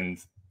 And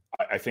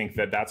I think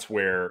that's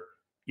where,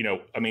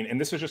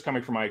 and this is just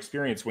coming from my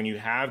experience, when you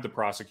have the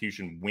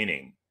prosecution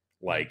winning,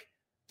 like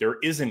there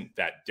isn't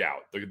that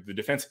doubt. The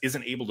defense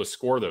isn't able to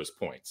score those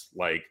points.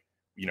 Like,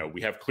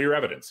 we have clear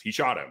evidence. He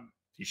shot him.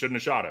 He shouldn't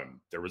have shot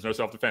him. There was no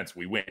self-defense.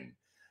 We win.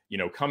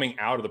 Coming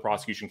out of the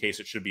prosecution case,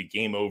 it should be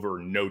game over,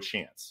 no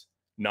chance.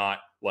 Not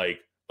like,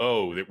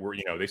 oh, that we're,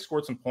 they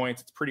scored some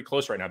points. It's pretty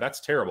close right now.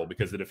 That's terrible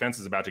because the defense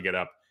is about to get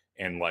up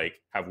and like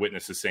have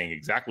witnesses saying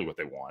exactly what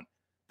they want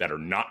that are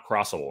not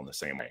crossable in the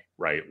same way.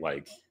 Right.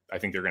 Like, I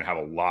think they're going to have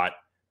a lot,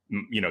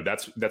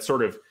 that's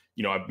sort of,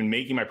 I've been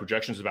making my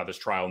projections about this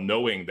trial,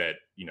 knowing that,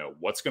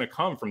 what's going to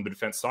come from the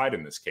defense side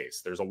in this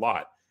case. There's a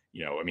lot,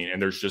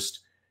 and there's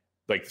just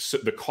like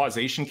the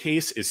causation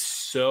case is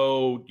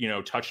so,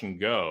 touch and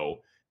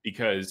go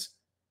because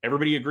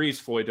everybody agrees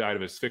Floyd died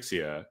of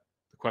asphyxia.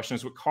 The question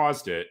is what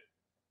caused it.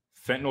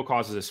 Fentanyl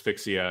causes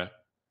asphyxia,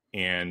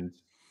 and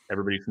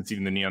everybody's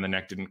conceding the knee on the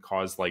neck didn't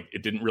cause,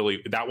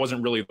 that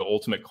wasn't really the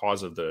ultimate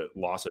cause of the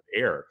loss of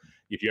air.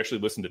 If you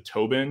actually listen to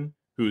Tobin,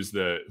 who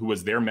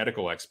was their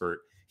medical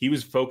expert, he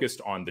was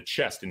focused on the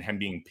chest and him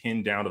being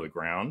pinned down to the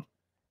ground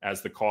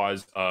as the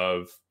cause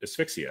of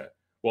asphyxia.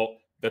 Well,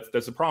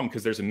 that's a problem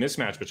because there's a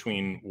mismatch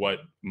between what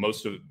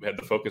most of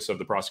the focus of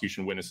the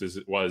prosecution witnesses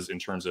was in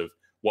terms of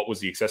what was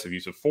the excessive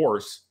use of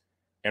force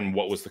and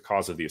what was the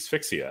cause of the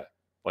asphyxia.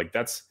 Like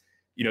that's,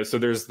 so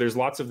there's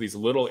lots of these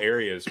little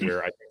areas where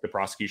I think the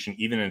prosecution,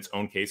 even in its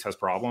own case, has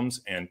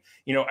problems. And,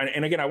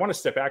 and again, I want to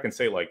step back and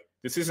say, like,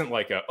 this isn't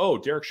like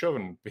Derek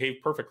Chauvin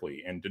behaved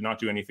perfectly and did not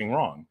do anything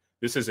wrong.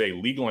 This is a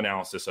legal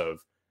analysis of,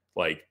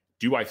 like,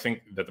 do I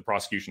think that the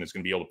prosecution is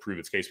going to be able to prove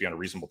its case beyond a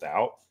reasonable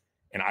doubt?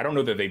 And I don't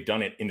know that they've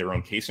done it in their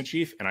own case in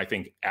chief. And I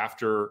think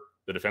after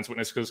the defense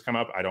witnesses come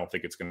up, I don't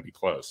think it's going to be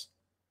close.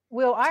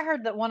 Will, I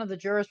heard that one of the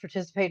jurors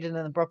participated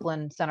in the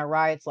Brooklyn Center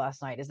riots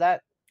last night. Is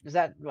that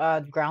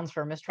grounds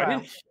for a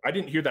mistrial? I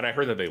didn't hear that. I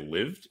heard that they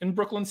lived in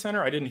Brooklyn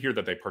Center. I didn't hear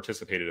that they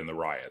participated in the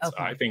riots.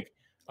 Okay. I think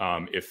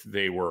if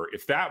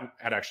that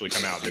had actually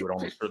come out, they would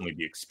almost certainly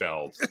be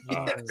expelled.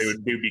 They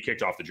would be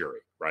kicked off the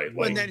jury, right?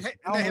 When they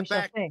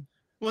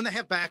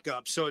have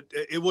backup, so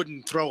it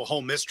wouldn't throw a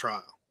whole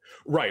mistrial.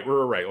 Right.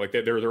 Like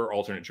there are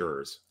alternate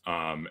jurors.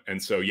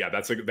 And so, yeah,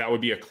 that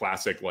would be a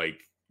classic,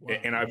 like, wow.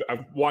 And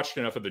I've watched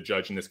enough of the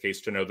judge in this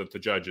case to know that the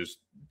judge is,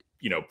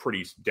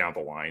 pretty down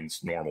the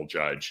lines, normal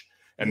judge.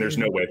 And there's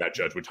no way that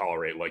judge would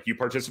tolerate, like, you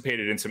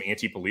participated in some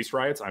anti-police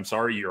riots. I'm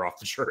sorry, you're off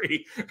the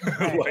jury.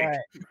 Right.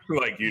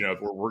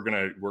 We're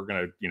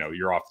gonna,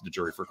 you're off the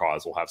jury for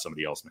cause. We'll have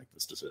somebody else make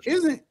this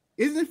decision. Isn't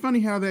it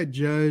funny how that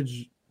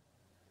judge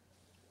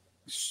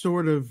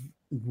sort of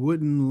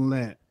wouldn't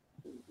let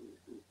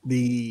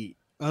the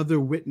other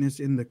witness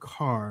in the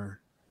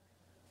car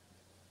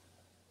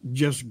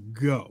just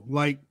go?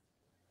 Like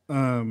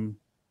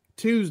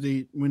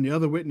Tuesday when the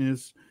other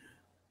witness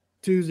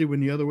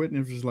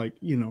was like,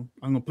 I'm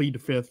gonna plead the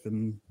fifth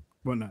and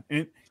whatnot,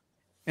 and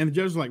the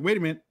judge was like, wait a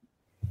minute,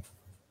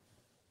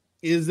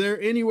 is there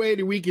any way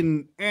that we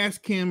can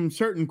ask him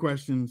certain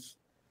questions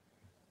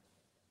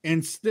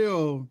and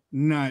still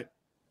not,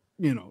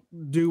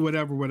 do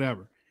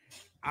whatever?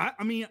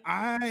 I mean,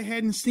 I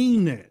hadn't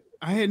seen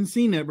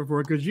that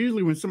before, because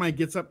usually when somebody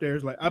gets up there,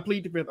 it's like, I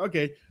plead the fifth,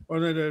 okay,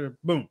 or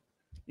boom,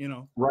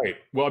 Right.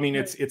 Well, I mean,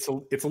 it's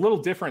a little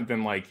different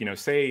than, like,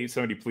 say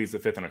somebody pleads the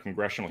fifth in a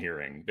congressional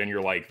hearing, then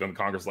you're like, then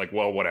Congress is like,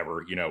 well,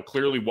 whatever,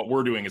 clearly what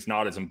we're doing is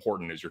not as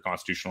important as your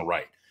constitutional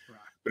right.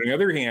 But on the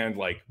other hand,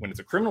 like, when it's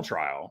a criminal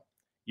trial,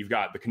 you've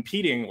got the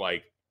competing,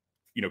 like,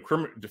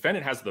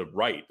 defendant has the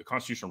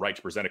constitutional right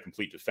to present a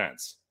complete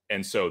defense.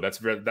 And so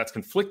that's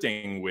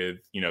conflicting with,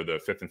 the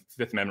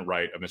Fifth Amendment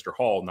right of Mr.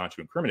 Hall not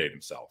to incriminate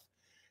himself.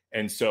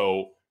 And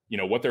so,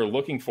 what they're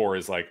looking for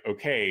is, like,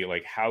 okay,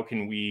 like, how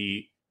can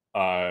we,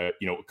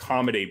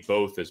 accommodate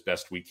both as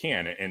best we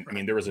can? And I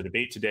mean, there was a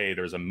debate today.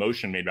 There was a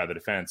motion made by the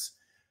defense.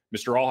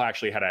 Mr. Hall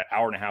actually had an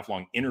 1.5 hour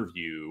long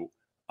interview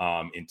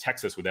in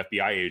Texas with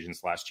FBI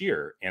agents last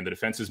year, and the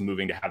defense is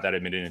moving to have that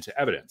admitted into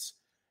evidence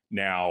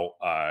now.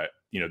 And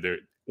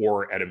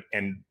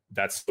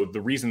that's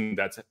the reason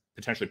that's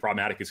potentially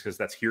problematic is because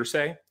that's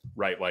hearsay,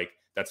 right? Like,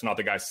 that's not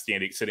the guy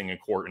sitting in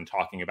court and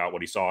talking about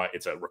what he saw.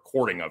 It's a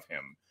recording of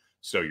him.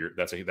 So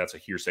that's a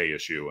hearsay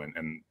issue,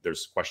 and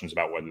there's questions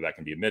about whether that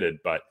can be admitted.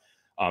 But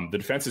the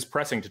defense is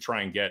pressing to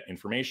try and get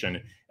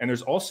information, and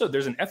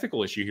there's an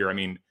ethical issue here. I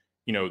mean,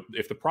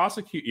 if the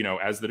prosecute,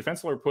 as the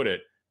defense lawyer put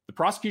it, the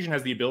prosecution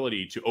has the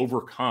ability to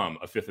overcome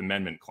a Fifth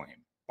Amendment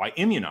claim by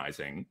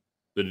immunizing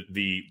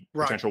the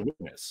potential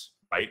witness.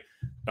 Right.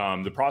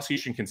 The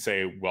prosecution can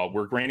say, well,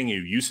 we're granting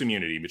you use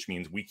immunity, which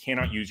means we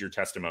cannot use your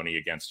testimony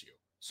against you.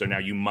 So now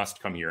you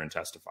must come here and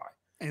testify,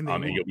 and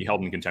you'll be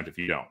held in contempt if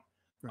you don't.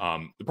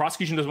 Right. The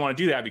prosecution doesn't want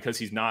to do that because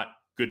he's not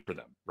good for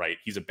them, right?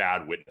 He's a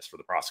bad witness for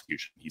the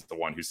prosecution. He's the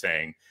one who's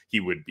saying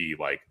he would be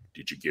like,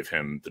 did you give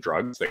him the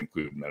drugs? They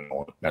include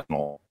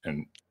fentanyl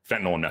and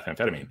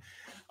methamphetamine.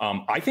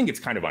 I think it's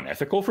kind of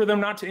unethical for them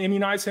not to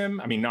immunize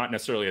him. I mean, not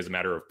necessarily as a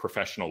matter of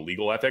professional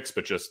legal ethics,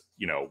 but just,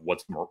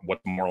 what's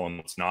moral and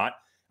what's not.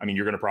 I mean,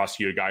 you're going to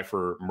prosecute a guy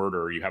for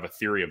murder. You have a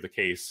theory of the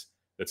case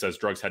that says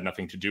drugs had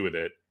nothing to do with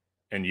it,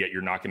 and yet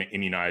you're not going to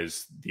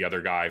immunize the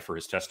other guy for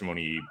his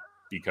testimony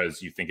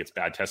because you think it's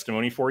bad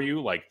testimony for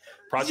you. Like,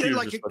 prosecutors,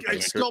 like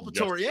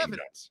exculpatory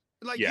evidence.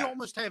 Like, you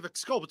almost have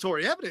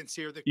exculpatory evidence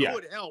here that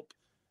could help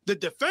the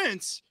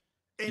defense,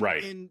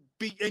 and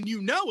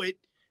you know it,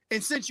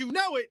 and since you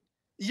know it,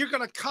 you're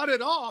going to cut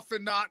it off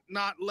and not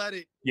let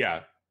it.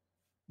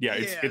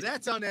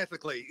 That's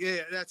unethically.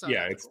 Yeah, that's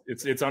unethical.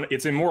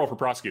 It's immoral for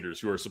prosecutors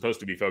who are supposed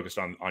to be focused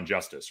on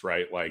justice,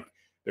 right? Like,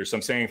 there's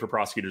some saying for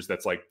prosecutors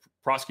that's like,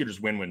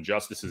 prosecutors win when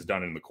justice is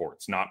done in the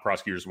courts, not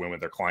prosecutors win when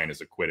their client is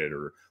acquitted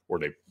or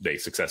they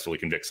successfully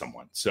convict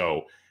someone.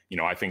 So,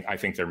 I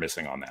think they're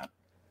missing on that.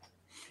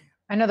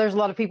 I know there's a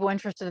lot of people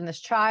interested in this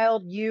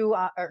trial,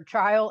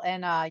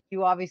 and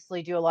you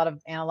obviously do a lot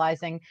of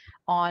analyzing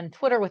on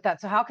Twitter with that.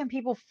 So how can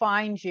people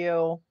find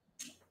you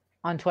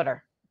on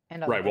Twitter?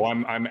 Right. Well,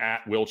 I'm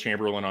at Will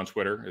Chamberlain on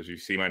Twitter. As you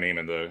see my name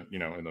in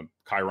the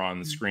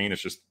Chiron screen,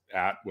 it's just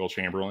at Will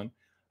Chamberlain.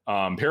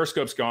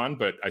 Periscope's gone,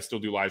 but I still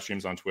do live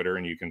streams on Twitter,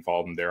 and you can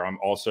follow them there. I'm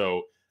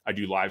also I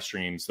do live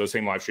streams. Those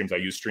same live streams, I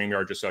use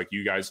StreamYard just like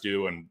you guys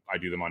do, and I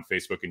do them on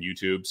Facebook and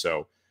YouTube.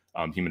 So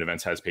Human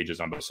Events has pages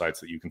on both sites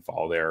that you can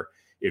follow there.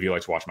 If you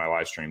like to watch my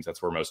live streams,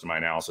 that's where most of my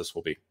analysis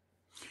will be.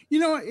 You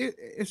know,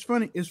 it's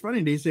funny. It's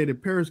funny. They say the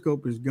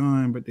Periscope is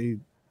gone, but they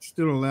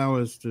still allow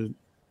us to.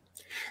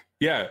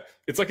 Yeah,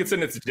 it's like it's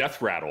in its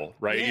death rattle,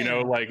 right? Yeah. You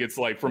know, like it's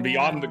like from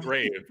beyond the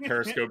grave,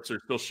 Periscopes are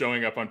still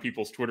showing up on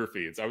people's Twitter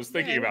feeds. I was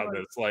thinking about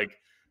this, like,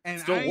 and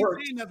still I ain't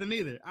works. saying nothing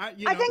either. I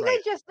think they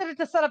just did it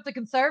to set up the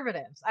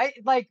conservatives.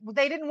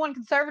 They didn't want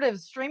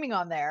conservatives streaming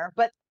on there,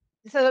 but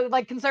so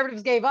like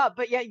conservatives gave up,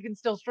 but yet you can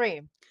still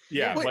stream.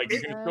 Yeah, like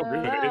you can still do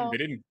it. They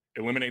didn't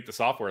eliminate the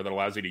software that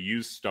allows you to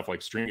use stuff like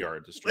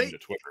StreamYard to stream to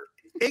Twitter.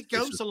 It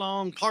goes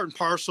along part and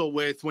parcel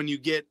with when you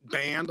get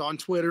banned on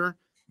Twitter.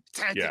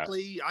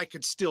 Technically, I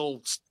could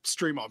still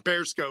stream on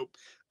Periscope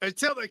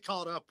until they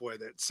caught up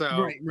with it.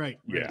 So right.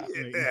 Yeah.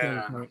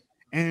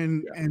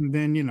 And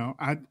then, you know,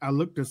 I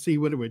looked to see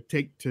what it would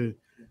take to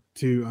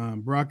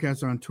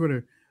broadcast on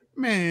Twitter.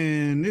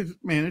 Man,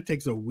 it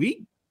takes a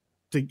week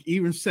to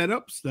even set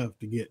up stuff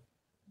to get.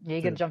 Yeah,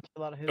 you can jump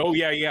through a lot of hoops. Oh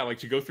yeah, like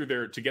to go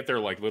through to get their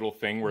like little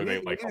thing where they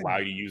like allow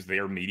you to use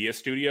their media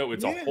studio.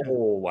 It's a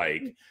whole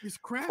like it's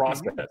crappy,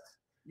 process.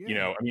 Yeah. You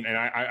know, I mean, and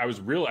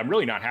I'm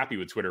really not happy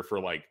with Twitter for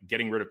like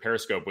getting rid of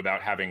Periscope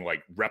without having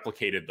like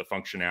replicated the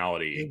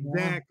functionality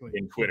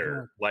in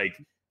Twitter. Like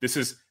this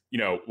is, you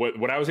know,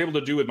 what I was able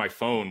to do with my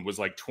phone was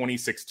like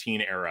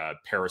 2016 era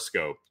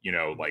Periscope. You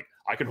know, like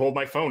I could hold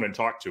my phone and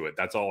talk to it.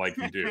 That's all I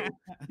can do.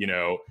 You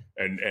know,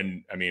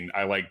 and I mean,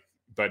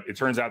 but it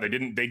turns out they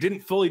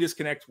didn't fully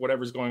disconnect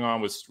whatever's going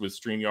on with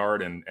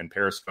StreamYard and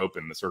Periscope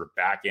and the sort of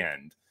back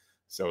end.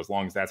 So as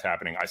long as that's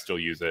happening, I still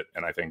use it,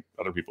 and I think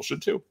other people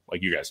should too,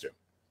 like you guys do.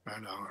 I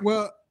know.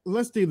 Well,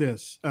 let's do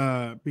this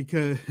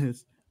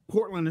because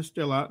Portland is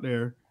still out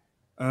there.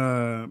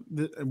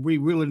 We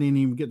really didn't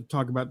even get to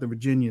talk about the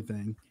Virginia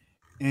thing,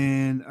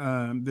 and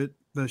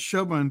the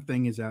Chauvin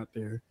thing is out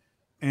there,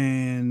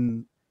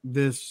 and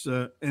this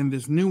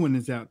new one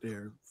is out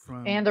there.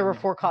 And there were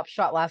 4 cops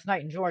shot last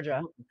night in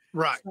Georgia.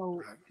 Right.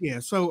 So, yeah.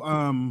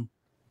 So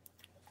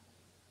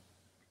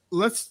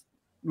let's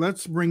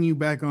bring you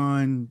back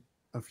on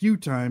a few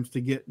times to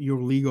get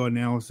your legal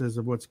analysis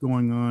of what's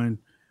going on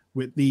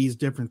with these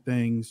different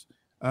things.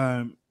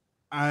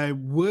 I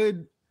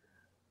would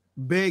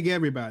beg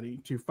everybody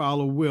to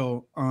follow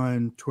Will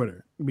on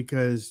Twitter,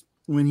 because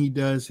when he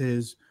does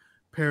his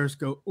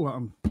Periscope,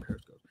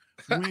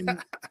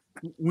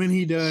 when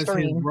he does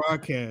his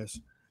broadcast,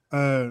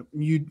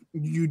 you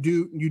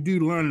do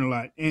learn a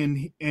lot,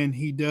 and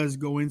he does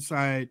go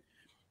inside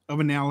of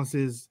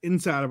analysis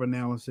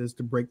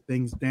to break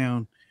things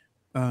down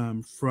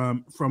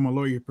from a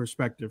lawyer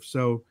perspective.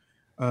 So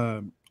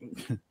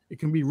it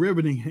can be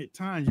riveting at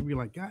times. You'll be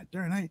like, God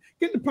darn, I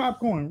get the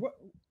popcorn. What?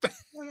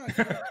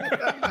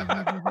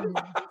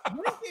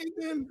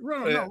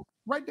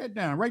 Write that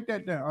down.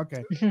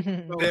 Okay. So,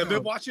 I've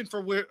been watching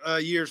for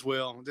years,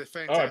 Will. The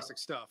fantastic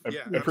stuff. I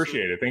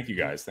appreciate it. Thank you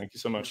guys. Thank you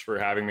so much for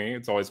having me.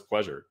 It's always a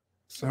pleasure.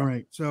 So. All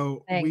right.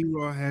 So we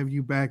will have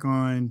you back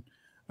on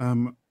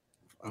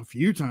a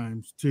few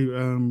times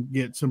to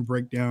get some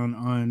breakdown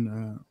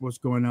on what's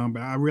going on.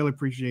 But I really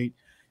appreciate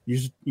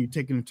you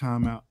taking the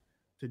time out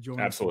to join.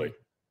 Absolutely.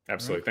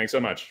 Right. Thanks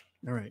so much.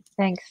 All right.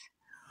 Thanks.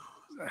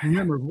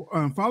 Remember,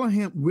 follow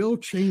him, Will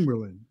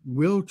Chamberlain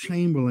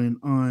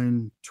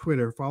on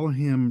Twitter. Follow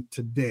him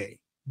today.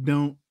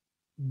 Don't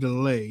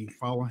delay.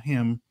 Follow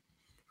him,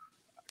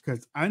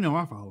 because I know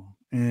I follow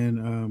him,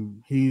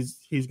 and he's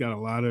got a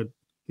lot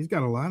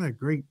of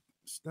great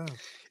stuff.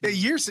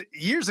 Years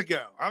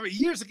ago,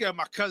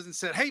 my cousin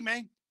said, "Hey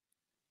man,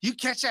 you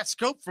catch that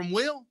scope from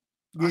Will?"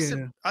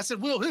 Yeah. I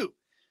said, "Will who?" He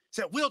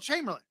said, "Will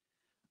Chamberlain."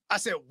 I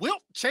said,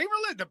 "Wilt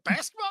Chamberlain, the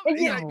basketball?"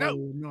 He's like, no,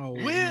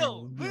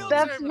 Will.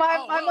 That's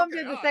my mom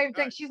did the same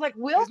thing. She's like,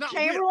 Wilt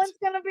Chamberlain's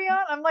going to be on?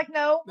 I'm like,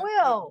 no,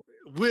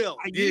 Will.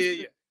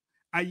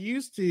 I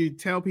used to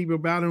tell people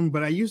about him,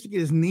 but I used to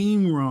get his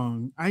name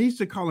wrong. I used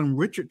to call him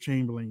Richard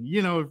Chamberlain,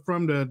 you know,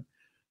 from the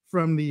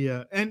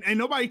and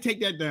nobody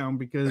take that down,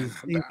 because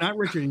he's not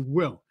Richard, he's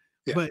Will.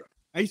 Yeah. But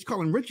I used to call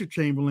him Richard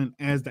Chamberlain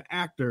as the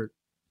actor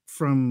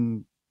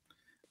from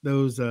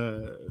those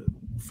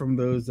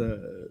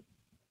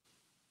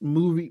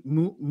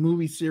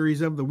movie series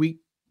of the week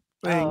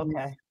thing. Oh,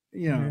 okay.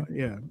 Yeah,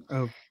 yeah.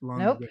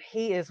 Nope,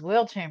 he is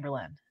Will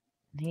Chamberlain.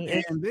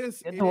 And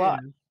this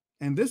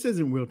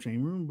isn't Will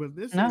Chamberlain, but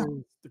this is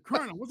the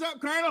Colonel. What's up,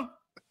 Colonel?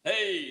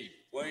 Hey,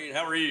 Wayne,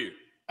 how are you?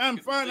 I'm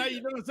fine. How you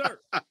doing, sir?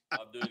 I'm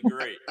doing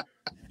great.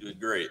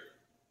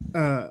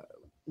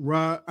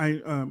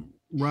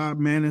 Rob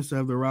Maness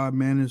of the Rob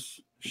Maness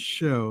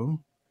Show.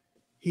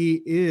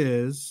 He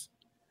is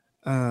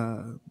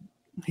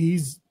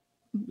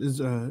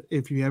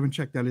if you haven't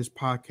checked out his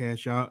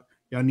podcast,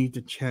 y'all need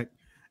to check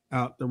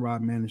out the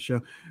Rob Maness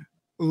Show.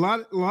 A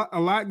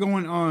lot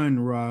going on,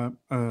 Rob.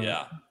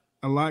 A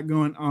lot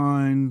going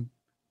on.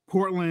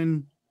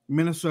 Portland,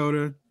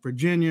 Minnesota,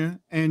 Virginia,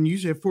 and you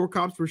said 4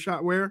 cops were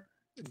shot where?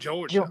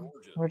 Georgia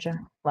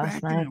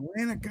last night.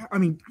 Atlanta.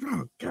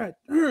 God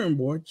damn,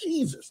 boy,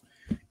 Jesus.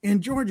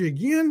 in Georgia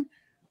again.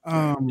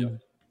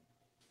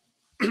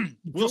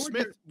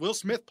 Will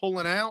Smith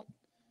pulling out.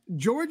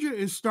 Georgia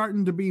is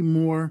starting to be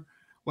more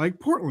like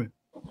Portland.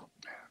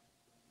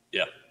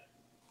 Yeah.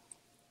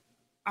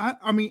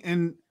 I mean,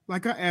 and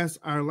like I asked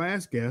our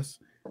last guest,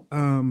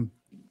 I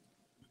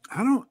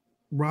don't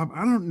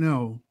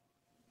know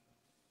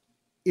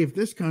if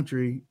this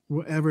country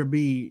will ever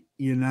be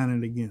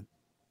united again.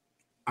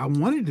 I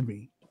want it to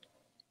be,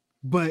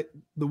 but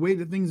the way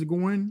that things are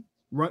going,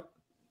 right,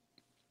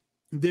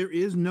 there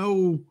is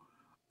no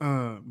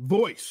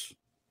voice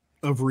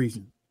of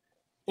reason,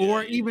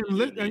 or even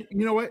you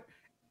know what,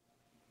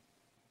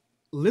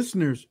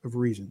 listeners of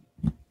reason.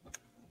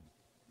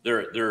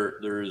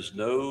 There is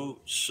no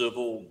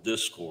civil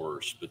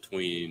discourse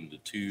between the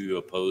two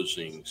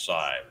opposing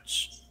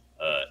sides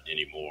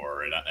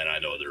anymore, and I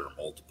know there are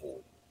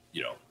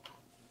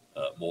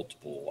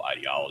multiple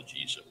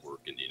ideologies at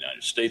work in the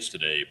United States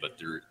today, but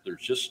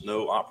there's just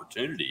no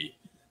opportunity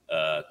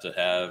to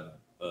have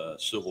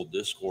civil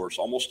discourse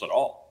almost at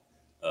all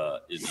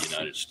in the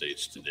United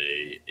States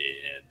today,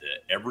 and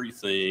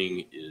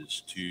everything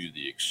is to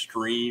the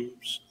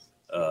extremes,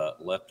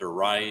 left or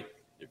right.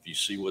 If you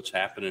see what's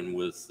happening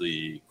with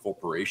the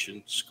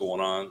corporations going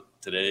on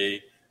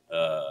today,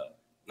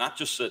 not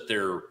just that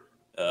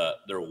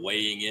they're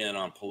weighing in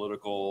on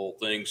political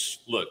things.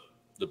 Look,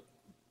 the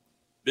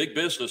big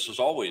business has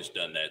always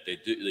done that. They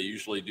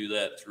usually do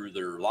that through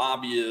their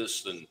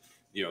lobbyists and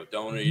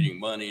donating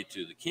money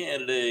to the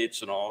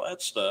candidates and all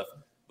that stuff.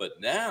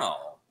 But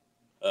now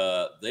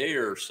they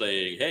are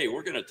saying, "Hey,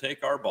 we're going to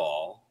take our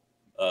ball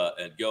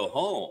and go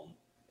home."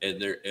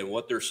 And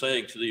what they're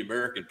saying to the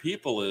American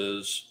people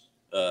is,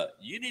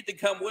 you need to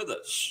come with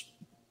us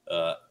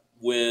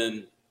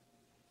when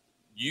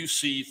you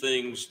see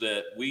things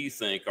that we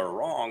think are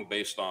wrong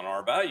based on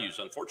our values.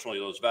 Unfortunately,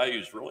 those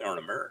values really aren't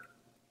American.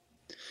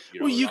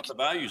 Not the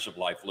values of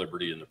life,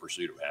 liberty, and the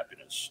pursuit of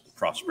happiness,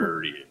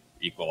 prosperity, and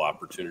equal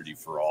opportunity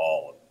for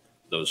all, and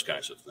those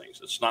kinds of things.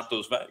 It's not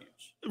those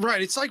values.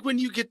 Right. It's like when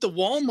you get the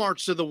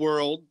Walmarts of the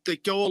world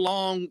that go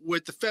along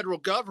with the federal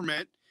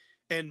government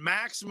and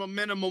maximum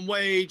minimum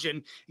wage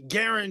and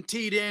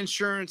guaranteed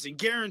insurance and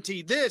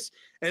guaranteed this.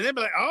 And they'll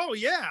be like, oh,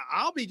 yeah,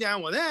 I'll be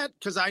down with that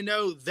because I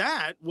know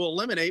that will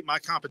eliminate my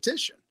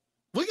competition.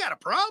 We got a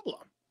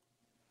problem.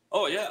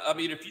 Oh, yeah. I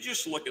mean, if you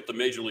just look at the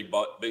Major League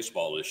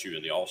Baseball issue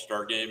and the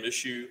All-Star Game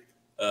issue,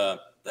 that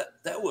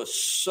was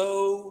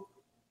so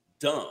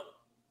dumb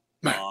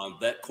on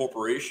that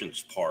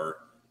corporation's part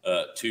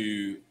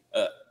to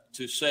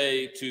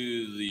say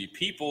to the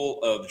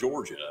people of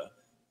Georgia,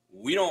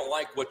 we don't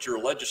like what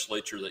your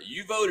legislature that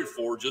you voted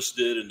for just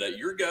did, and that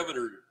your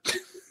governor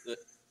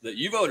that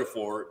you voted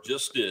for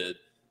just did.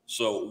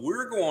 So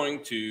we're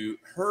going to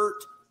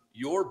hurt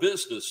your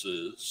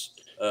businesses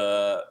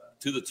to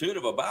the tune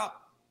of about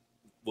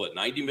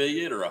 $90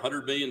 million or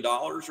 $100 million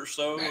or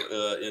so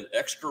in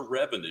extra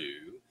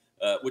revenue,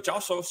 which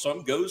also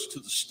some goes to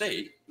the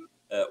state.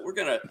 We're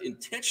going to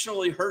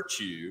intentionally hurt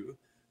you,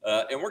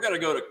 and we're going to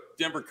go to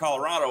Denver,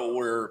 Colorado,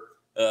 where.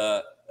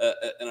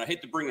 And I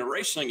hate to bring the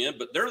race thing in,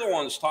 but they're the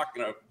ones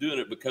doing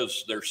it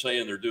because they're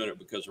saying they're doing it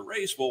because of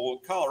race. Well,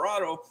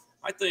 Colorado,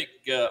 I think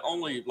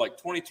only like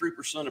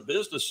 23% of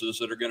businesses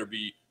that are going to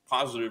be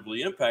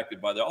positively impacted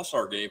by the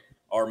All-Star Game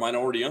are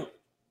minority owned.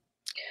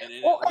 And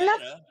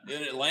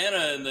in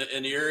Atlanta,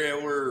 in the area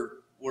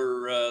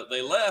where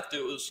they left,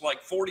 it was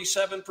like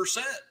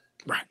 47%.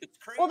 Right. It's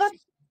crazy. Well,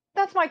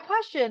 that's my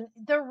question.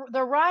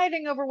 They're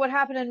rioting over what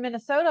happened in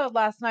Minnesota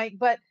last night,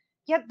 but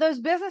yet those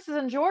businesses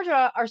in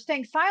Georgia are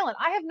staying silent.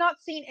 I have not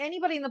seen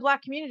anybody in the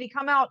Black community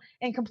come out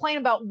and complain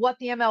about what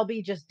the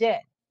MLB just did.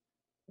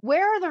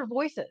 Where are their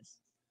voices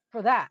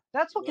for that?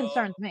 That's what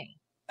concerns me.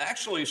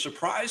 Actually,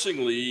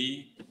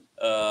 surprisingly,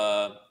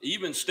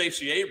 even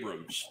Stacey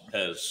Abrams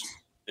has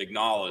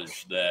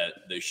acknowledged that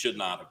they should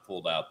not have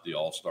pulled out the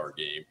All-Star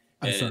Game.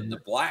 And the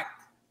Black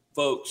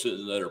folks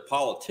that are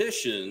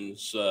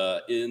politicians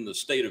in the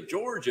state of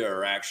Georgia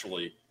are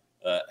actually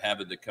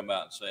having to come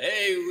out and say,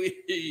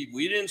 hey,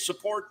 we didn't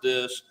support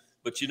this.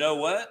 But you know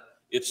what?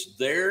 It's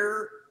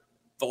their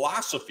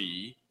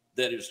philosophy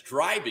that is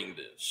driving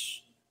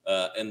this.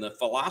 And the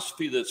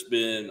philosophy that's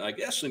been, I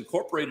guess,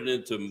 incorporated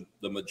into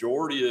the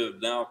majority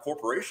of now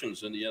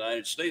corporations in the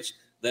United States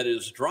that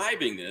is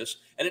driving this.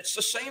 And it's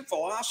the same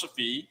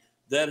philosophy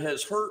that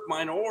has hurt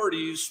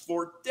minorities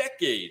for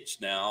decades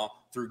now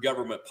through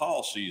government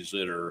policies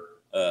that are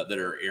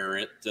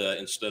errant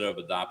instead of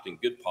adopting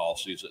good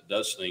policies that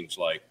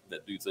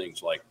do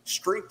things like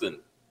strengthen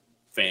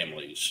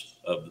families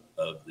of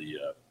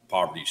the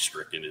poverty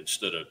stricken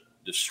instead of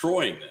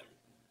destroying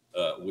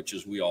them, which,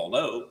 as we all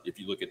know, if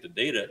you look at the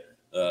data,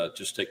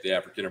 just take the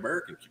African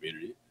American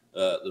community,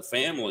 the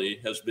family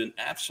has been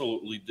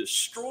absolutely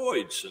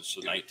destroyed since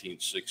the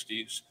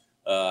 1960s,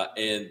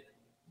 and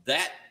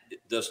that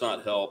does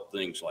not help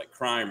things like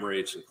crime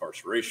rates,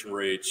 incarceration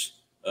rates.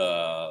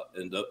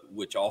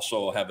 Which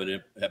also have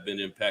been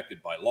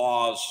impacted by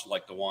laws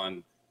like the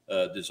one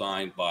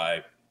designed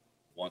by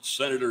once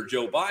Senator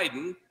Joe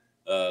Biden,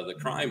 the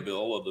crime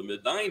bill of the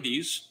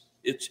mid-90s,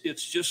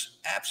 It's just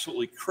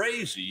absolutely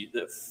crazy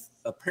that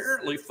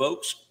apparently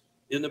folks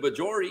in the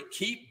majority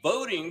keep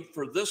voting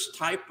for this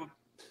type of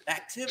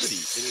activity.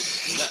 And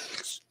it's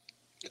nuts.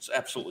 It's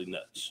absolutely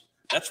nuts.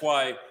 That's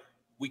why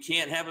we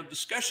can't have a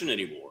discussion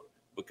anymore,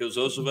 because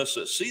those of us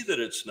that see that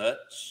it's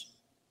nuts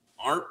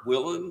aren't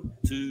willing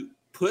to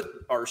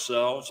put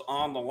ourselves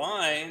on the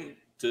line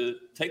to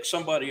take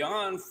somebody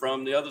on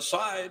from the other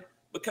side,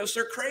 because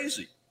they're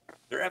crazy.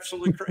 They're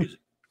absolutely crazy.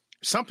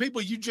 Some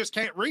people you just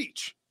can't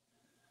reach.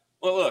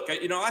 Well, look,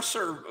 I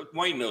served,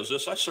 Wayne knows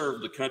this, I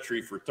served the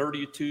country for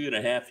 32 and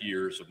a half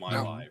years of my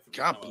life.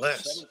 God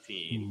bless.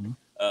 17.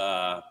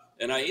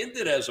 And I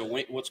ended as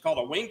what's called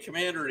a wing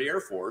commander in the Air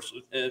Force.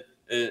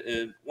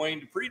 And Wayne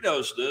Dupree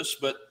knows this,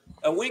 but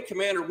a wing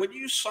commander, when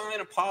you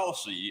sign a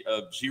policy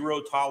of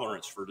zero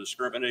tolerance for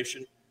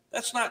discrimination,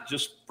 that's not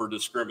just for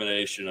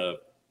discrimination of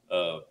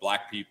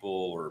black people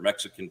or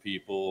Mexican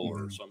people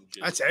or some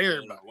that's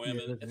everybody.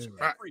 Women. It's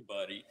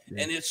everybody.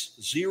 And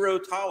it's zero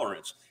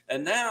tolerance.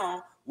 And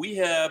now we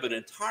have an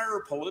entire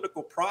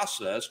political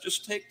process.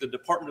 Just take the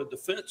Department of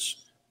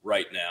Defense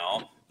right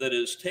now that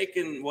has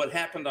taken what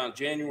happened on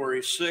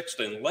January 6th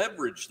and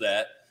leveraged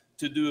that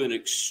to do an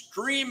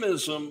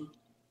extremism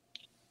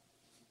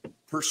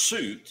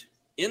pursuit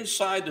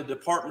inside the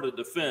Department of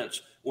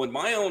Defense. When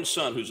my own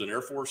son, who's an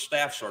Air Force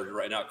staff sergeant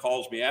right now,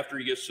 calls me after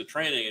he gets to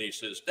training and he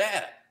says,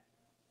 "Dad,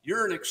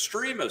 you're an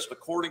extremist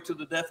according to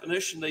the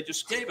definition they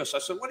just gave us." I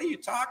said, "What are you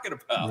talking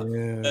about?"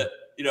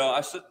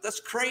 I said, "That's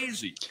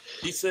crazy."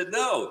 He said,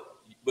 "No,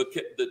 but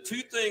the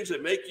two things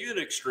that make you an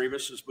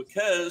extremist is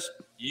because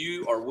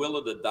you are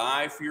willing to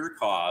die for your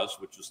cause,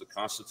 which is the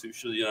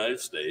Constitution of the United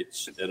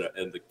States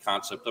and the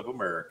concept of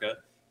America,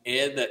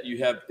 and that you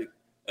have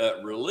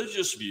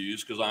religious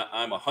views, because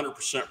I'm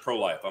 100%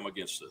 pro-life. I'm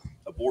against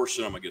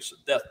abortion. I'm against the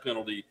death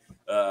penalty,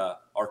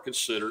 are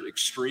considered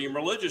extreme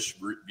religious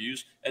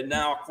views. And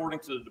now, according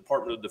to the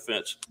Department of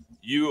Defense,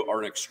 you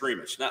are an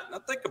extremist." Now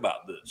think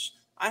about this.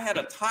 I had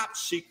a top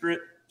secret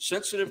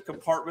sensitive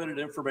compartmented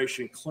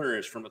information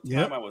clearance from the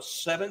time I was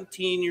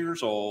 17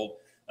 years old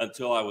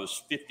until I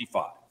was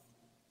 55.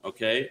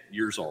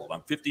 Years old.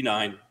 I'm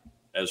 59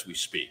 as we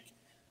speak.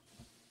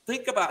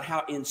 Think about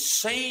how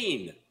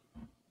insane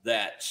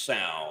that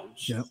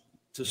sounds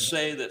to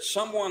say that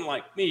someone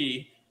like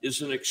me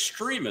is an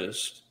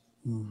extremist.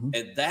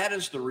 And that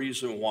is the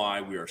reason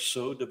why we are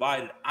so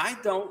divided. I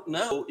don't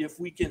know if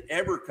we can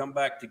ever come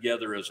back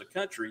together as a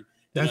country.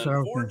 And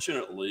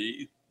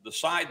unfortunately, the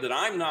side that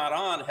I'm not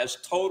on has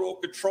total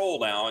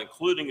control now,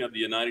 including of the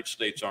United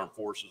States Armed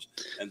Forces.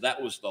 And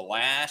that was the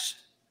last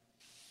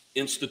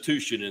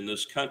institution in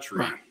this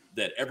country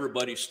that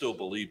everybody still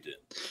believed in.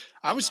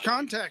 I was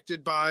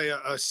contacted by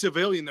a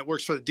civilian that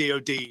works for the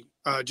DOD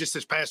just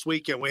this past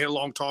weekend. We had a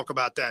long talk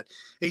about that.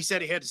 He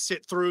said he had to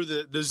sit through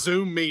the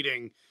Zoom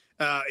meeting.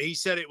 He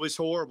said it was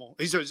horrible.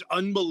 He said it was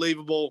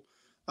unbelievable.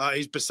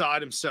 He's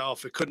beside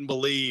himself. He couldn't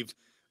believe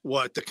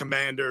what the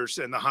commanders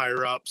and the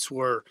higher ups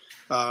were,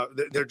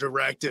 their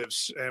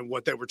directives and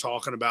what they were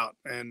talking about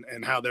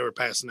and how they were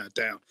passing that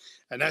down.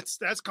 And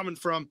that's coming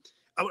from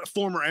a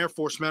former Air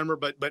Force member,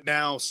 but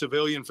now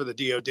civilian for the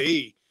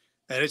DOD.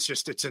 And it's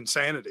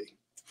insanity.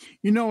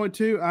 You know what,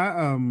 too?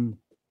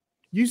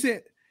 You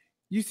said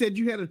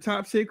you had a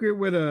top secret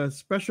with a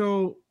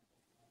special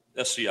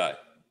SCI.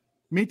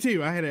 Me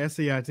too. I had an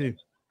SCI too.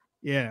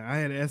 Yeah, I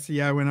had an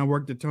SCI when I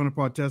worked at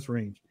Tonopah Test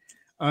Range.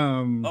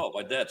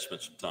 My dad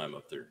spent some time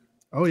up there.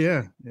 Oh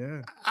yeah.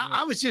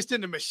 I was just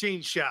in the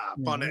machine shop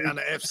on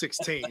the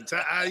F-16s.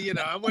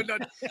 I wasn't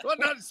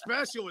nothing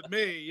special with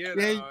me.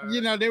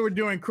 They were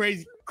doing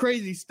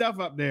crazy stuff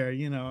up there.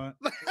 Yeah,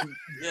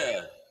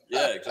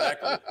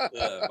 exactly.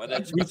 My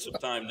dad spent some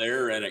time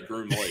there and at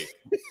Groom Lake.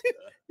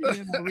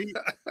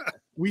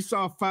 We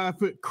saw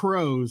 5-foot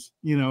crows.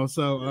 But,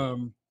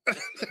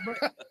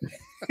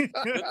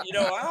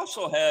 I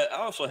also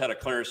had a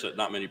clearance that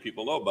not many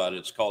people know about.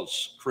 It's called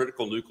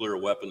Critical Nuclear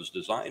Weapons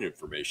Design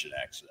Information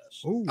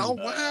Access. Oh, wow.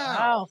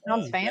 Wow,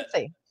 sounds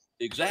fancy.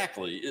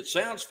 Exactly. It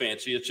sounds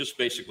fancy. It's just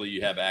basically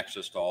you have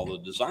access to all the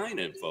design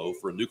info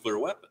for nuclear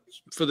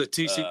weapons. For the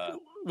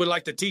with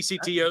like the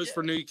TCTOs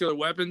for nuclear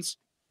weapons?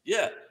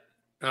 Yeah.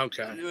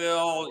 Okay.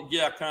 Well,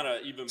 yeah, kind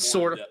of even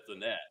more in depth than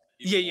that.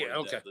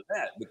 Okay.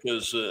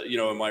 Because,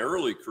 in my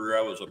early career,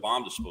 I was a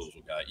bomb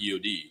disposal guy,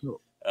 EOD.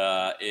 Cool.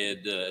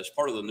 And as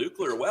part of the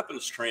nuclear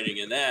weapons training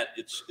in that,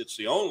 it's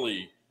the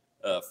only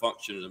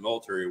function in the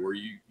military where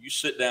you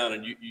sit down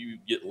and you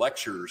get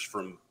lectures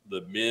from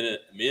the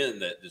men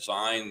that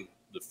designed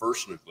the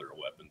first nuclear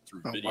weapon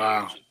through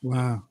videos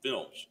and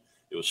films.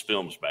 It was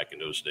films back in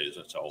those days.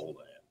 That's how old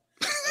I am.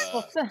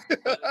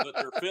 But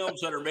they're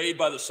films that are made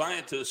by the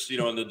scientists,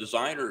 and the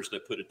designers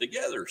that put it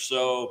together.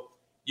 So,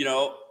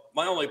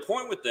 my only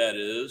point with that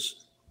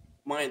is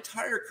my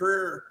entire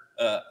career,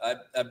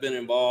 I've been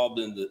involved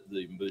in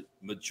the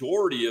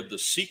majority of the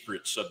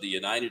secrets of the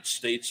United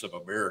States of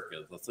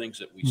America, the things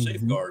that we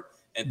safeguard.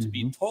 And to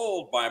be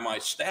told by my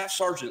staff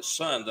sergeant's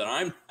son that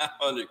I'm now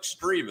an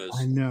extremist.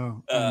 I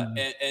know.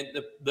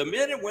 And the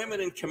men and women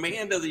in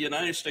command of the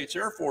United States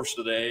Air Force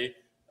today,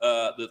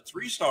 The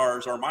 3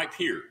 stars are my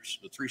peers,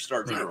 the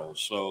 3-star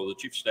generals. So the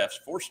chief of staff's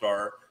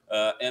 4-star,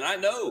 and I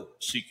know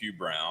CQ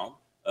Brown,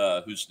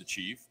 who's the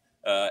chief,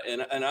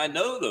 and I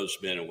know those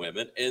men and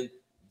women, and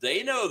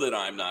they know that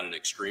I'm not an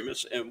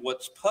extremist. And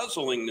what's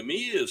puzzling to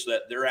me is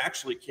that they're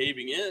actually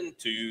caving in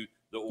to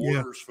the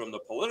orders from the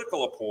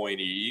political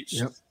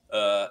appointees,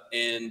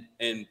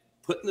 and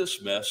putting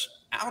this mess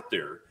out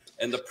there.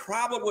 And the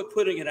problem with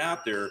putting it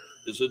out there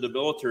is in the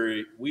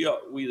military, we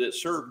that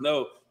serve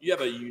know you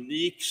have a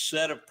unique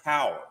set of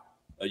power,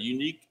 a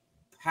unique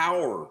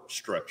power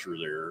structure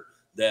there,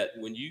 that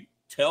when you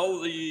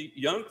tell the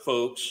young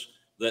folks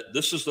that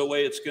this is the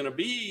way it's going to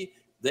be,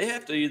 they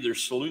have to either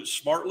salute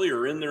smartly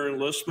or in their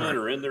enlistment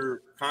or in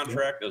their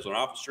contract as an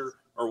officer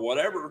or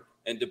whatever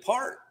and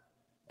depart.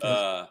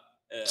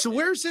 So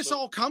where's this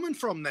all coming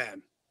from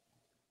then?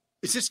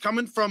 Is this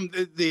coming from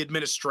the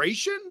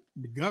administration?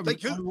 The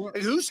government. Like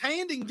who's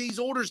handing these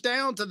orders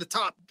down to the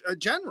top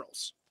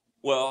generals?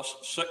 Well,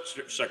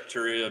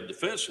 Secretary of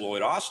Defense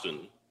Lloyd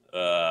Austin,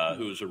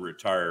 who's a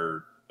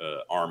retired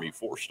Army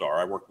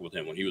 4-star. I worked with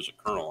him when he was a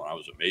colonel and I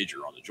was a major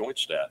on the Joint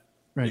Staff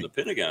in the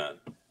Pentagon.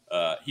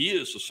 He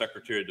is the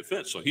Secretary of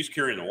Defense, so he's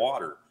carrying the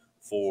water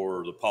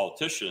for the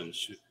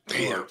politicians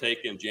who are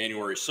taking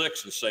January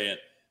 6th and saying,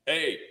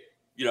 hey,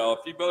 you know, if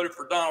you voted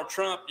for Donald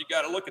Trump, you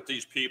got to look at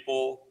these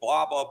people,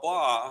 blah, blah,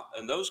 blah,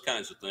 and those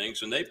kinds of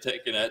things. And they've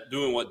taken it,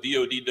 doing what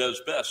DOD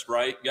does best,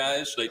 right,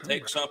 guys? They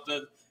take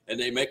something and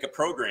they make a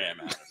program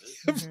out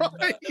of it.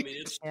 Right. I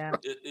mean,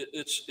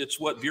 it's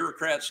what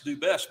bureaucrats do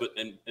best, but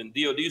and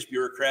DOD's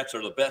bureaucrats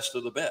are the best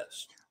of the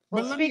best.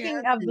 Well, speaking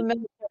of the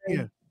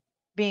military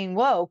being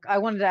woke, I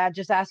wanted to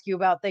just ask you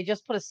about, they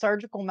just put a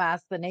surgical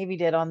mask the Navy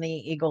did on the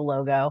Eagle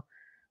logo.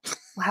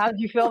 How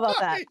did you feel about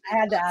that? I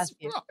had to ask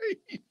you.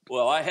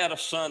 Well, I had a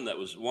son that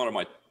was one of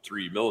my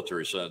 3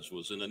 military sons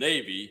was in the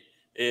Navy.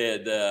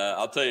 And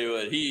I'll tell you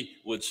what he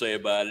would say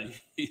about it.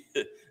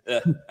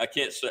 I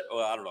can't say,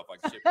 well, I don't know if I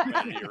can say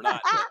profanity or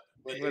not,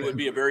 but it would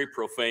be a very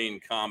profane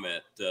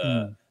comment.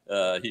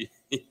 He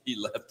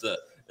left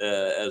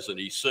as an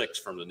E6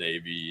 from the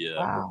Navy,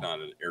 worked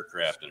on an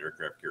aircraft and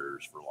aircraft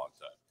carriers for a long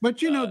time.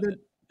 But you know that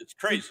it's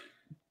crazy.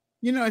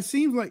 You know, it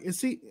seems like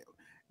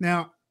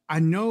now I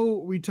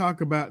know we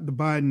talk about the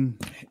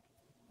Biden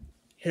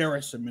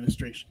Harris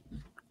administration,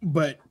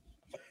 but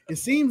it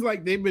seems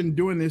like they've been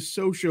doing this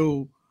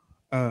social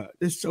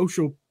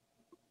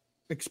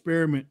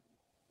experiment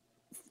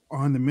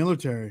on the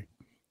military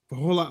for a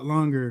whole lot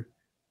longer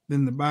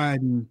than the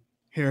Biden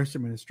Harris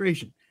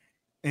administration,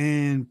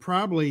 and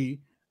probably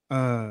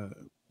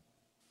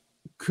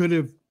could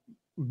have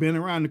been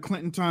around the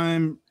Clinton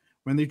time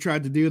when they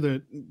tried to do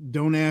the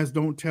don't ask,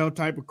 don't tell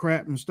type of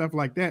crap and stuff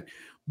like that.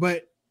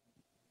 But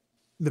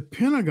the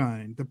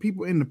Pentagon, the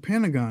people in the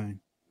Pentagon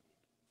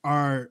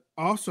are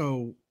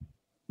also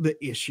the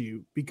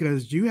issue,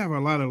 because you have a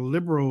lot of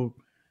liberal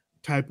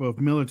type of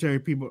military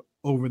people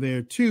over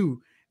there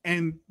too.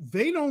 And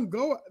they aren't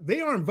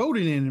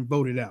voted in and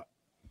voted out.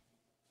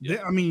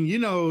 Yeah. I mean, you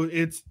know,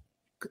 it's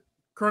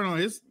Colonel,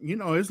 it's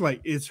like,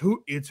 it's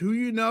who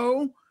you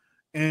know,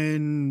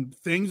 and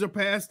things are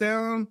passed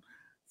down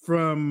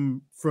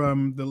from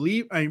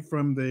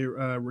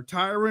the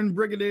retiring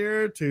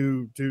brigadier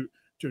to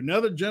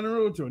another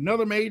general, to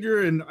another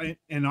major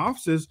and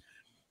officers.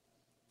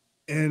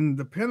 And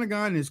the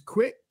Pentagon is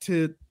quick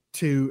to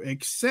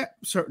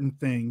accept certain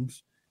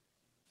things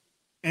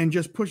and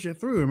just push it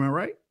through. Am I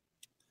right?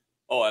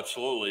 Oh,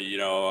 absolutely. You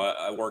know,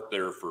 I worked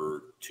there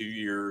for 2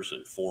 years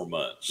and 4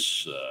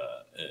 months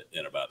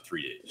in about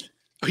 3 days.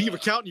 Oh, you were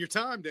counting your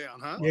time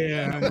down, huh?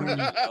 Yeah.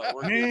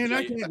 Man,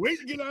 I can't wait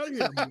to get out of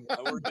here.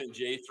 I worked in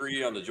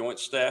J3 on the Joint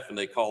Staff, and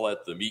they call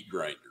that the meat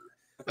grinder.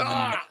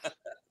 But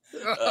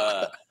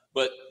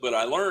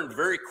I learned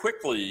very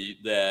quickly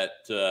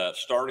that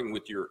starting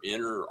with your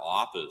inner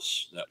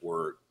office, that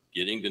we're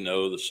getting to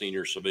know the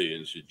senior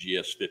civilians, the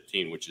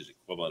GS-15, which is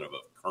equivalent of a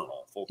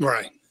colonel, full colonel.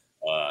 Right.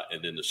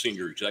 And then the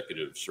senior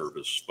executive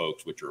service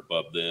folks, which are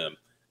above them.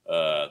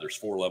 There's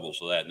 4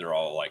 levels of that, and they're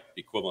all like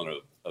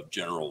equivalent of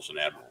generals and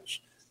admirals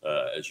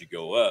as you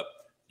go up.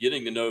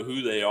 Getting to know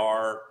who they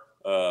are,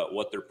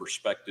 what their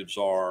perspectives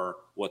are,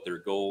 what their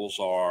goals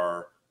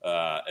are,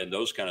 and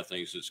those kind of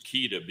things is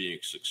key to being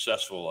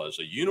successful as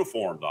a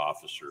uniformed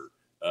officer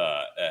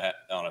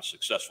on a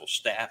successful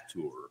staff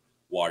tour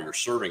while you're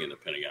serving in the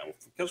Pentagon,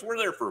 because we're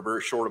there for a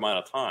very short amount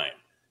of time.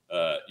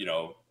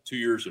 2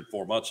 years and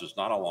 4 months is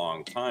not a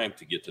long time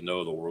to get to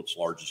know the world's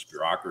largest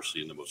bureaucracy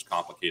and the most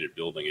complicated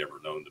building ever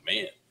known to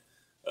man,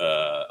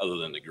 other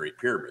than the Great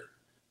Pyramid.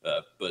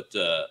 But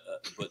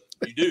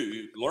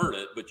you learn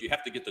it, but you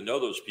have to get to know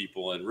those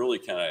people and really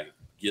kind of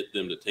get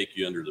them to take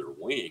you under their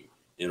wing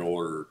in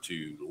order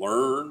to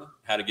learn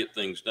how to get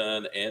things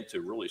done and to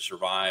really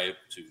survive,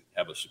 to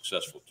have a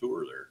successful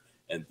tour there.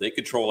 And they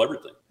control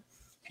everything,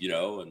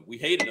 and we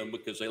hated them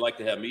because they like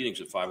to have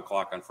meetings at 5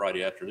 o'clock on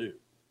Friday afternoon.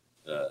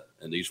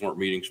 And these weren't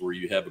meetings where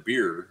you have a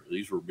beer.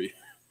 These were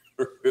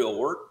real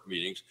work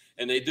meetings.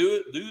 And they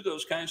do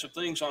those kinds of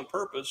things on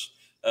purpose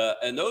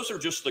And those are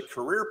just the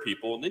career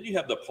people. And then you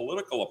have the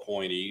political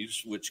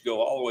appointees, which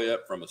go all the way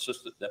up from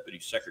assistant deputy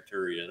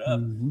secretary and up.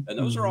 And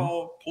those are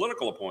all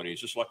political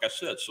appointees, just like I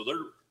said. So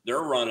they're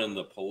running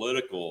the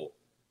political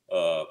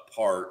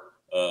part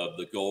of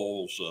the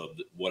goals of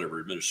whatever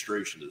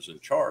administration is in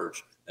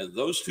charge. And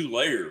those two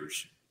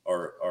layers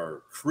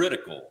are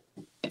critical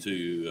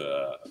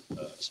to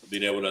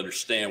being able to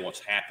understand what's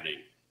happening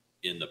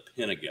in the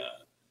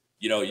Pentagon.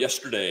 You know,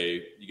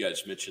 yesterday, you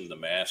guys mentioned the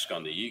mask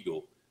on the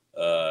Eagle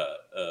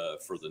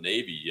for the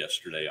Navy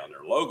yesterday on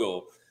their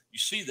logo. You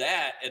see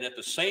that, and at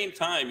the same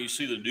time, you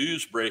see the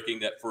news breaking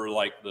that for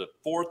like the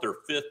fourth or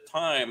fifth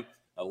time,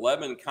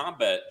 11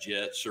 combat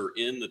jets are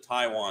in the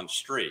Taiwan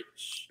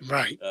Straits,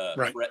 right.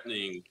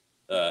 Threatening,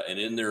 and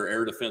in their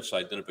air defense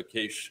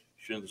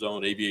identification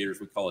zone, aviators,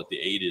 we call it the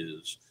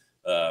ADIZ.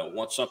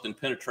 Once something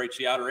penetrates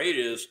the outer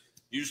ADIZ,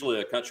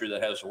 usually a country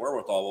that has the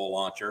wherewithal will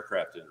launch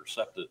aircraft to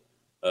intercept it.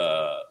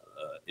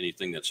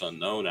 Anything that's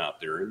unknown out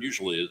there, and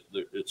usually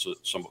it's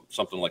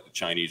something like the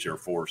Chinese Air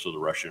Force or the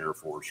Russian Air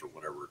Force or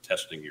whatever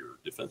testing your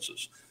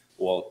defenses.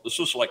 Well, this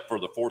is like for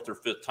the fourth or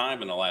fifth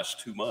time in the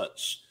last 2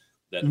 months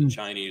that the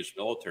Chinese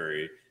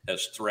military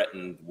has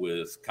threatened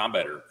with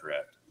combat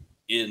aircraft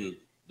in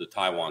the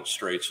Taiwan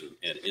Straits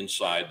and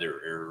inside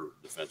their air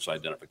defense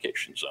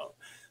identification zone.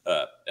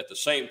 At the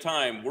same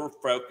time, we're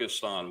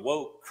focused on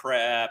woke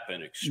crap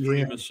and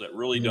extremists that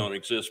really don't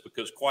exist,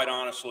 because quite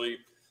honestly,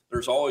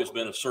 there's always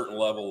been a certain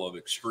level of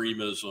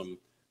extremism,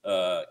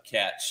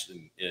 cats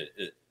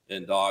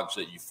and dogs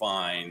that you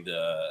find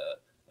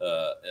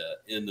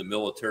in the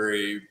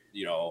military,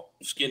 you know,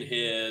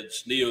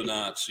 skinheads,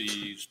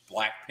 neo-Nazis,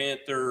 Black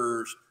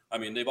Panthers. I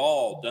mean, they've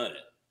all done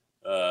it.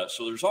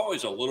 So there's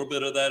always a little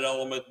bit of that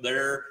element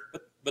there,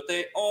 but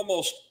they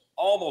almost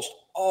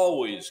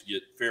always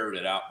get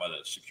ferreted out by the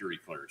security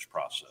clearance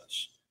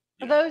process.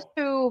 For those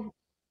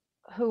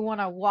who want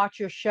to watch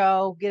your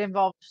show, get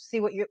involved, see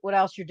what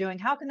else you're doing,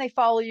 how can they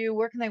follow you?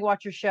 Where can they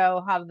watch your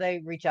show? How do they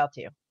reach out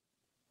to you?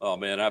 Oh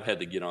man, I've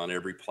had to get on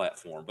every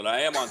platform, but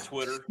I am on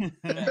Twitter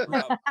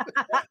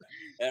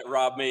at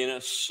Rob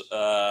Maness.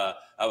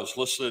 I was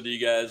listening to you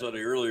guys on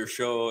the earlier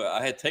show.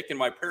 I had taken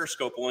my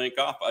Periscope link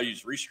off. I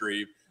use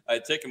Restream. I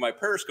had taken my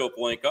Periscope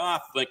link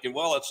off, thinking,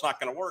 well, it's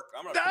not going to work.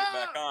 I'm going to put it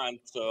back on,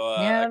 so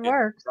I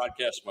can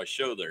broadcast my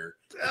show there.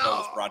 I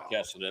was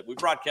broadcasting it. We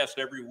broadcast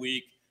every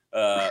week.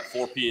 4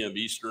 p.m.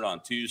 Eastern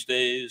on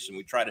Tuesdays, and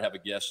we try to have a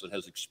guest that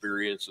has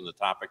experience in the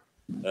topic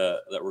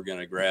that we're going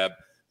to grab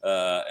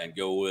and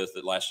go with.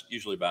 It lasts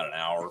usually about an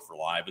hour for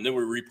live, and then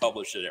we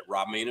republish it at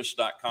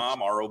robmaness.com,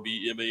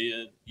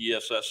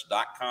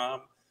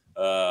 ROBMANESS.com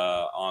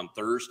on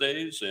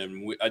Thursdays,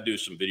 and I do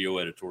some video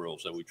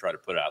editorials that we try to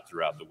put out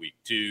throughout the week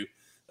too,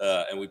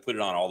 and we put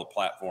it on all the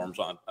platforms.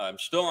 I'm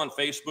still on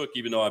Facebook,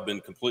 even though I've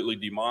been completely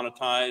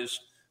demonetized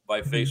by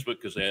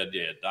Facebook because they had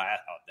the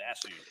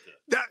audacity to.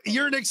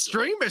 You're an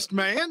extremist,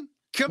 man.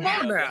 Come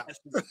on now.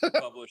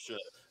 Publish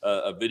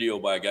a video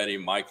by a guy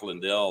named Mike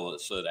Lindell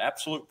that said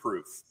absolute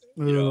proof.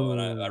 You know,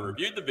 and I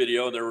reviewed the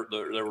video. There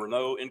were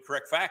no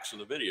incorrect facts in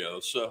the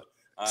video, so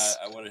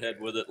I went ahead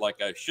with it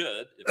like I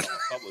should if I'm a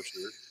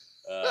publisher.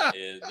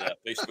 And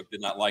Facebook did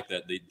not like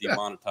that. They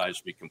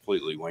demonetized me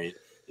completely, Wayne.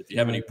 If you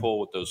have any pull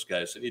with those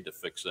guys, they need to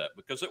fix that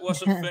because it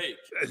wasn't fake.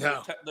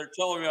 No. They're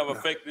telling me I'm a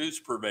fake news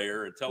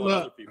purveyor and telling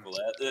other people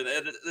that.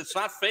 And it's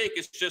not fake.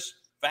 It's just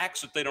facts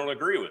that they don't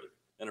agree with.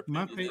 And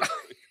that's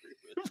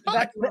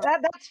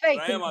fake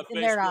I am on in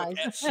Facebook their eyes.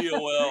 at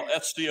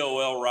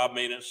COL Rob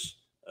Maness.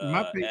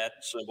 At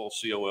symbol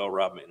COL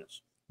Rob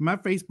Maness. My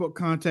Facebook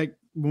contact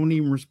won't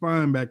even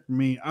respond back to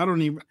me. I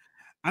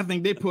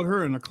think they put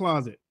her in a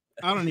closet.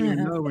 I don't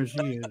even know where she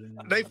is.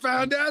 They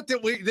found out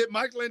that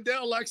Mike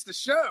Lindell likes the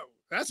show.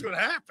 That's what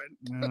happened.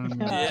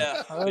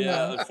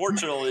 Yeah.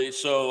 Unfortunately,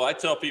 so I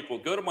tell people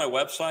go to my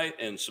website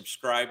and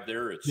subscribe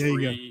there. It's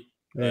free.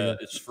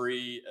 It's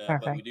free,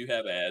 but we do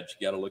have ads.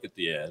 You got to look at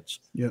the ads.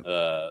 Yep.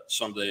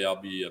 Someday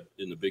I'll be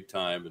in the big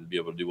time and be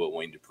able to do what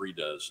Wayne Dupree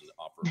does and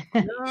offer.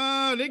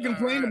 They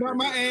complain about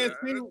my ads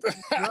too.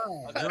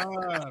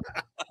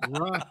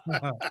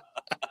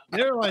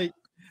 They're like,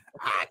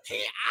 I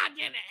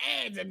get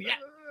ads and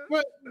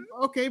but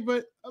okay,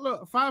 but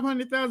look,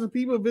 500,000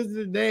 people visit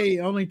a day.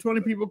 Only 20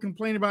 people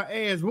complain about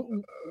ads. What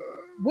do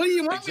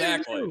you want me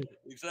to do?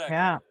 Exactly.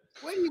 Yeah.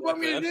 What do you want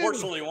me to do?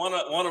 Unfortunately, one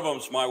of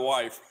them's my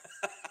wife.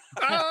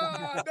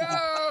 Oh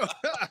no!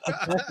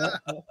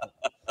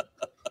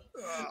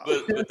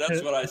 but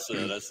that's what I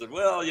said. I said,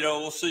 well, you know,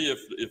 we'll see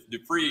if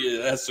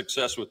Dupree has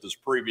success with this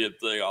premium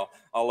thing.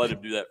 I'll let him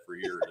do that for a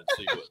year and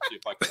see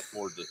if I can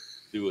afford to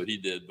do what he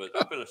did. But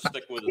I'm going to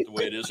stick with it the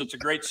way it is. It's a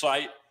great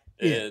site.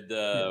 And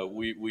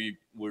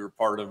we're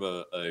part of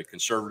a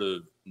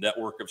conservative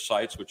network of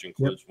sites, which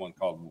includes one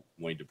called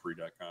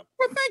WayneDupree.com.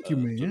 Well, thank you,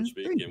 man. So to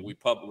speak. And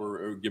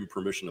we're given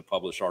permission to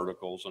publish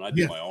articles, and I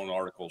do my own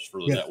articles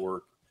for the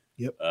network.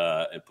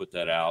 And put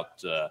that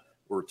out.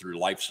 We're through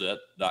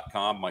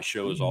lifeset.com. My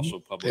show is also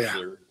published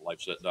there,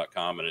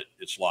 lifeset.com, and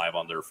it's live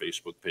on their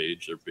Facebook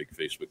page, their big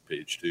Facebook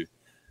page too.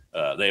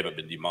 They haven't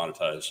been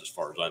demonetized as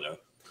far as I know.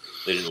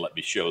 They didn't let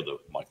me show the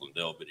Mike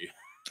Lindell video.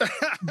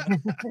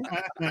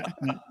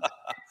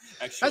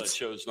 Actually, I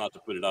chose not to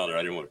put it on there.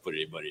 I didn't want to put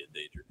anybody in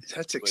danger.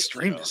 That's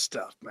extremist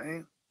stuff,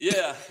 man.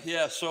 Yeah.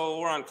 So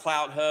we're on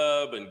Clout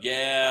Hub and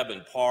Gab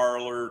and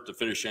Parler to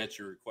finish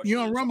answering your questions. You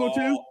on Rumble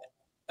too?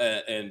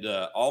 And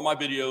all my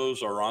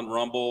videos are on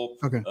Rumble.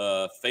 Okay.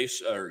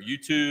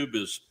 YouTube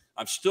is.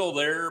 I'm still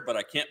there, but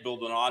I can't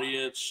build an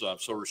audience. I'm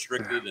so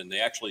restricted. And they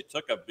actually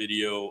took a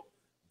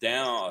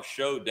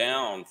show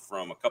down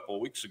from a couple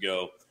of weeks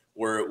ago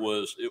where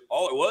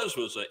all it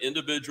was an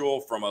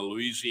individual from a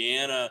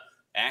Louisiana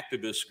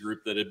activist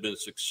group that had been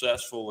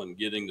successful in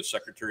getting the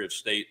Secretary of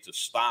State to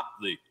stop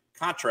the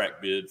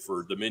contract bid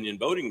for Dominion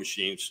voting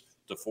machines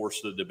to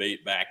force the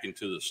debate back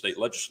into the state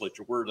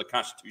legislature where the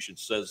Constitution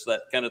says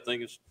that kind of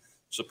thing is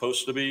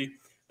supposed to be.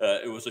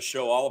 It was a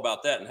show all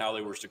about that and how they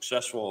were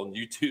successful. And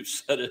YouTube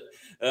said it.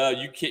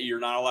 You're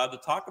not allowed to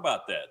talk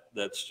about that.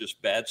 That's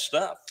just bad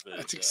stuff.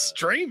 That's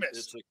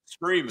extremist. It's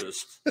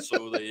extremist.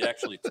 So they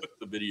actually took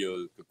the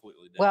video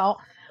completely down.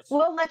 Well,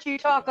 we'll let you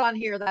talk on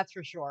here. That's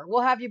for sure.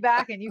 We'll have you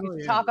back and you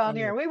can talk on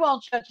here. We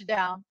won't shut you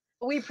down.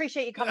 But we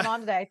appreciate you coming on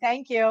today.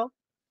 Thank you.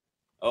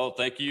 Oh,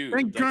 thank you.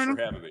 Thanks for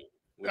having me.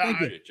 We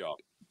appreciate y'all.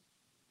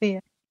 See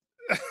ya.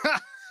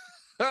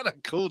 What a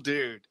cool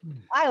dude.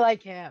 I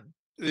like him.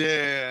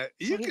 Yeah,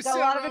 you can He's got a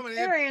lot of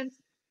experience.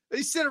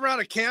 You sit around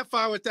a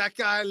campfire with that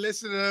guy,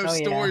 listen to those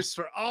stories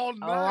for all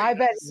night. Oh, I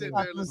bet he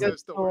has some good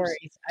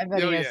stories. I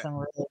bet he has some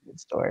really good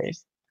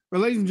stories.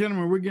 Well, ladies and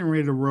gentlemen, we're getting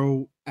ready to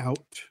roll out.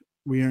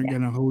 We aren't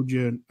going to hold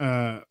you.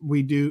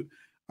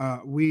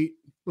 We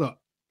look,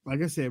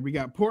 like I said, we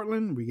got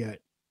Portland. We got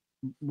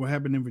what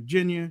happened in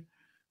Virginia.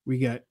 We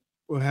got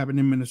what happened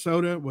in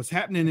Minnesota. What's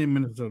happening in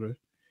Minnesota.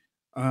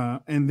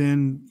 And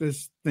then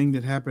this thing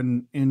that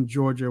happened in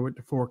Georgia with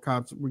the 4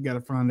 cops, we got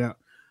to find out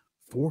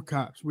 4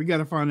 cops. We got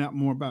to find out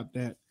more about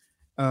that.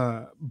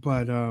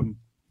 But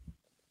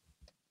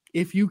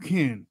if you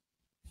can,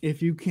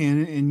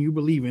 and you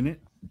believe in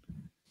it,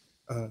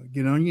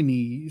 get on your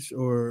knees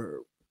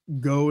or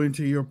go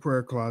into your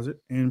prayer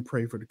closet and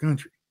pray for the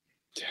country.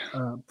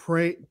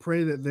 Pray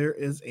that there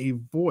is a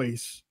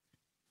voice.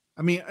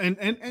 I mean,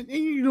 and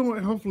you know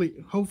what?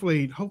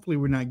 Hopefully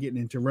we're not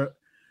getting into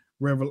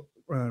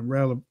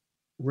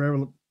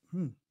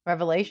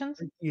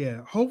Revelations.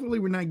 Yeah, hopefully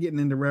we're not getting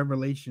into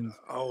Revelations.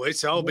 Oh,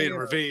 it's all being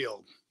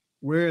revealed.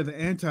 Where the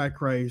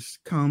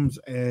Antichrist comes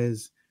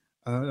as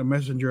a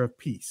messenger of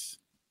peace.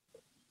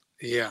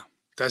 Yeah,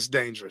 that's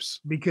dangerous.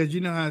 Because you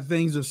know how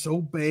things are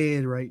so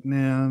bad right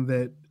now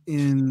that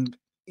in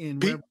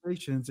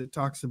Revelations it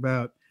talks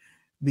about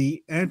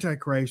the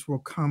Antichrist will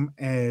come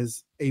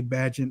as a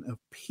badgant of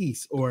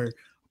peace or a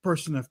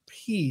person of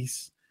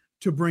peace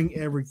to bring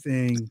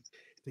everything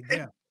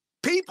together.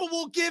 People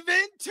will give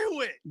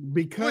into it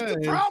because with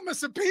the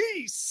promise of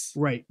peace.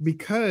 Right.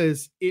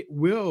 Because it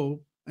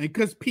will,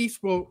 because peace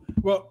will,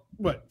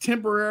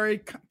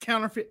 temporary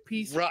counterfeit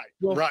peace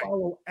will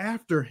follow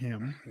after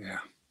him. Yeah.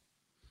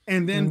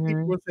 And then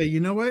people will say, you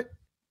know what?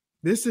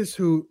 This is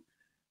who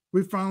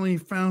we finally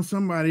found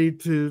somebody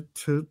to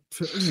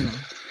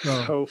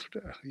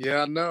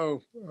yeah,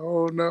 no.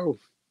 Oh no.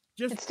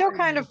 It still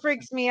kind of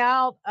freaks me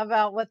out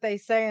about what they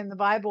say in the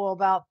Bible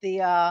about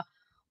the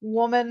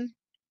woman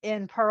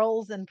in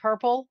pearls and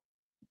purple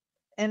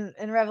in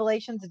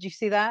Revelations. Did you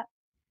see that?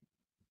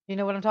 You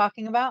know what I'm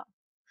talking about?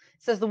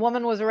 It says the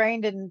woman was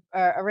arrayed in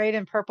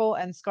purple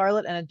and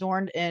scarlet and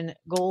adorned in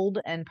gold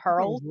and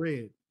pearls.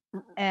 Red.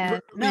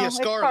 And it's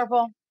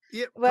purple.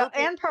 Yeah,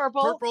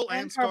 purple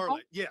and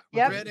scarlet. Yeah.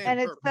 Yep. And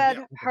it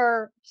said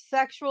her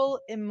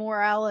sexual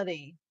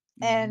immorality.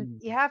 And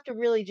you have to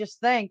really just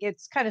think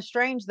it's kind of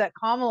strange that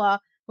Kamala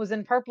was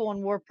in purple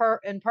and wore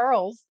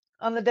pearls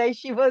on the day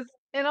she was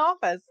in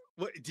office.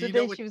 Do you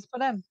know what she was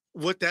put in?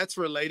 What that's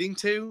relating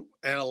to,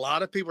 and a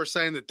lot of people are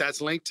saying that that's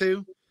linked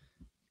to,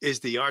 is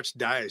the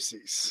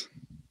archdiocese.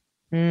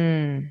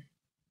 And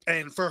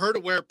for her to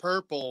wear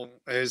purple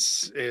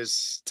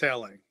is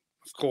telling,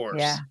 of course.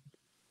 Yeah.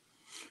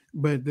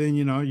 But then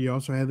you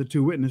also have the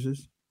 2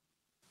 witnesses.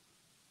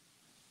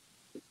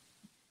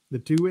 The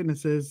 2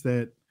 witnesses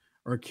that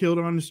are killed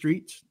on the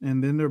streets,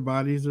 and then their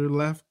bodies are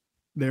left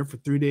there for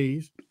 3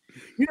 days.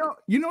 You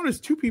know, there's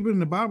 2 people in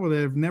the Bible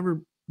that have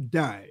never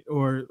died,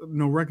 or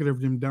no record of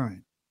them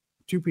dying.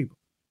 2 people.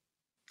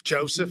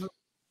 Joseph?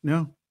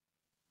 No.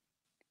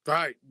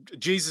 Right.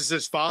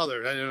 Jesus'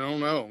 father. I don't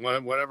know.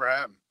 Whatever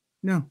happened.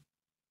 No.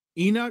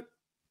 Enoch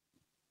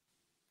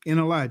and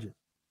Elijah.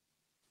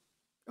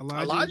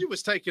 Elijah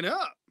was taken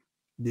up.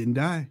 Didn't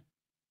die.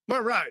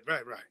 Well, right.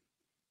 I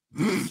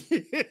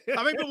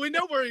mean, but we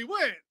know where he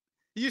went.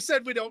 You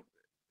said we don't.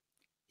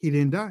 He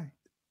didn't die.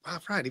 Oh,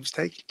 right. He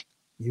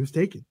was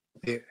taken.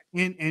 Yeah.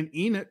 And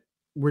Enoch,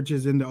 which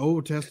is in the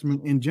Old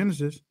Testament in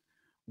Genesis,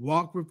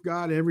 walked with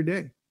God every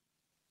day.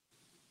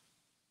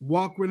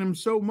 Walked with him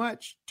so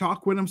much,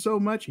 talked with him so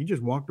much, he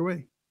just walked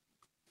away.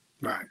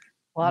 Right.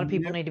 A lot of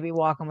people need to be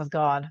walking with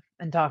God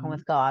and talking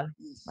with God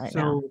right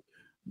now.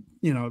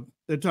 So,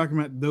 they're talking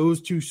about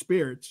those 2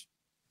 spirits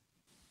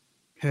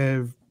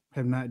have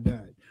not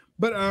died.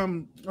 But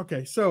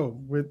okay, so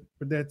with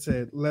that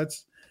said,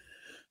 let's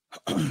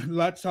A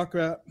lot to talk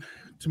about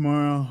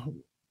tomorrow,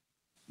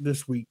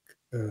 this week,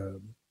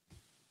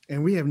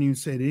 and we haven't even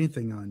said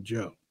anything on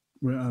Joe,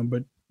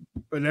 but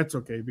that's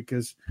okay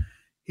because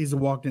he's a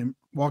walking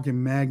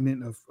magnet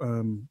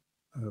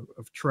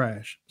of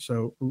trash.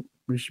 So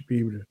we should be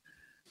able to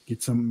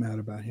get something out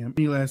about him.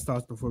 Any last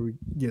thoughts before we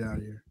get out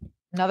of here?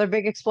 Another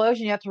big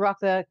explosion. You have to rock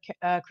the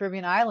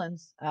Caribbean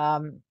islands.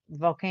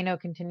 Volcano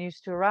continues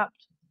to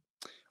erupt.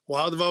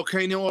 While the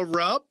volcano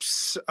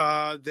erupts,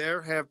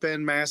 there have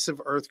been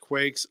massive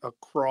earthquakes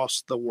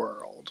across the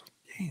world.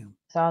 Damn.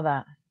 Saw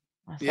that.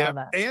 I saw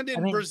that. And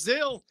in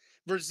Brazil,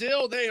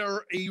 they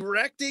are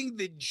erecting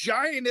the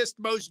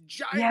most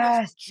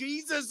giantest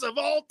Jesus of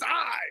all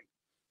time.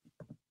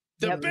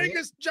 The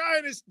biggest,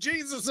 giantest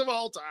Jesus of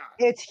all time.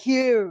 It's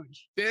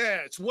huge. Yeah,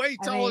 it's way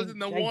taller than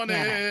the one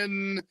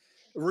in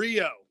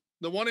Rio.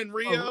 The one in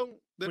Rio.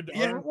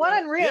 One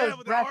in Rio is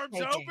with the arms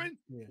breathtaking. open.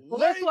 Yeah. Well,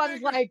 this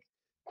one's like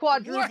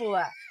quadruple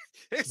that.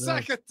 It's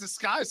like the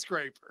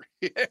skyscraper.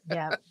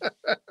 Yeah.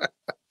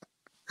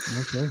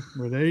 Okay.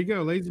 Well, there you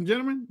go, ladies and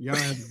gentlemen. Y'all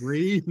have a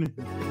great evening.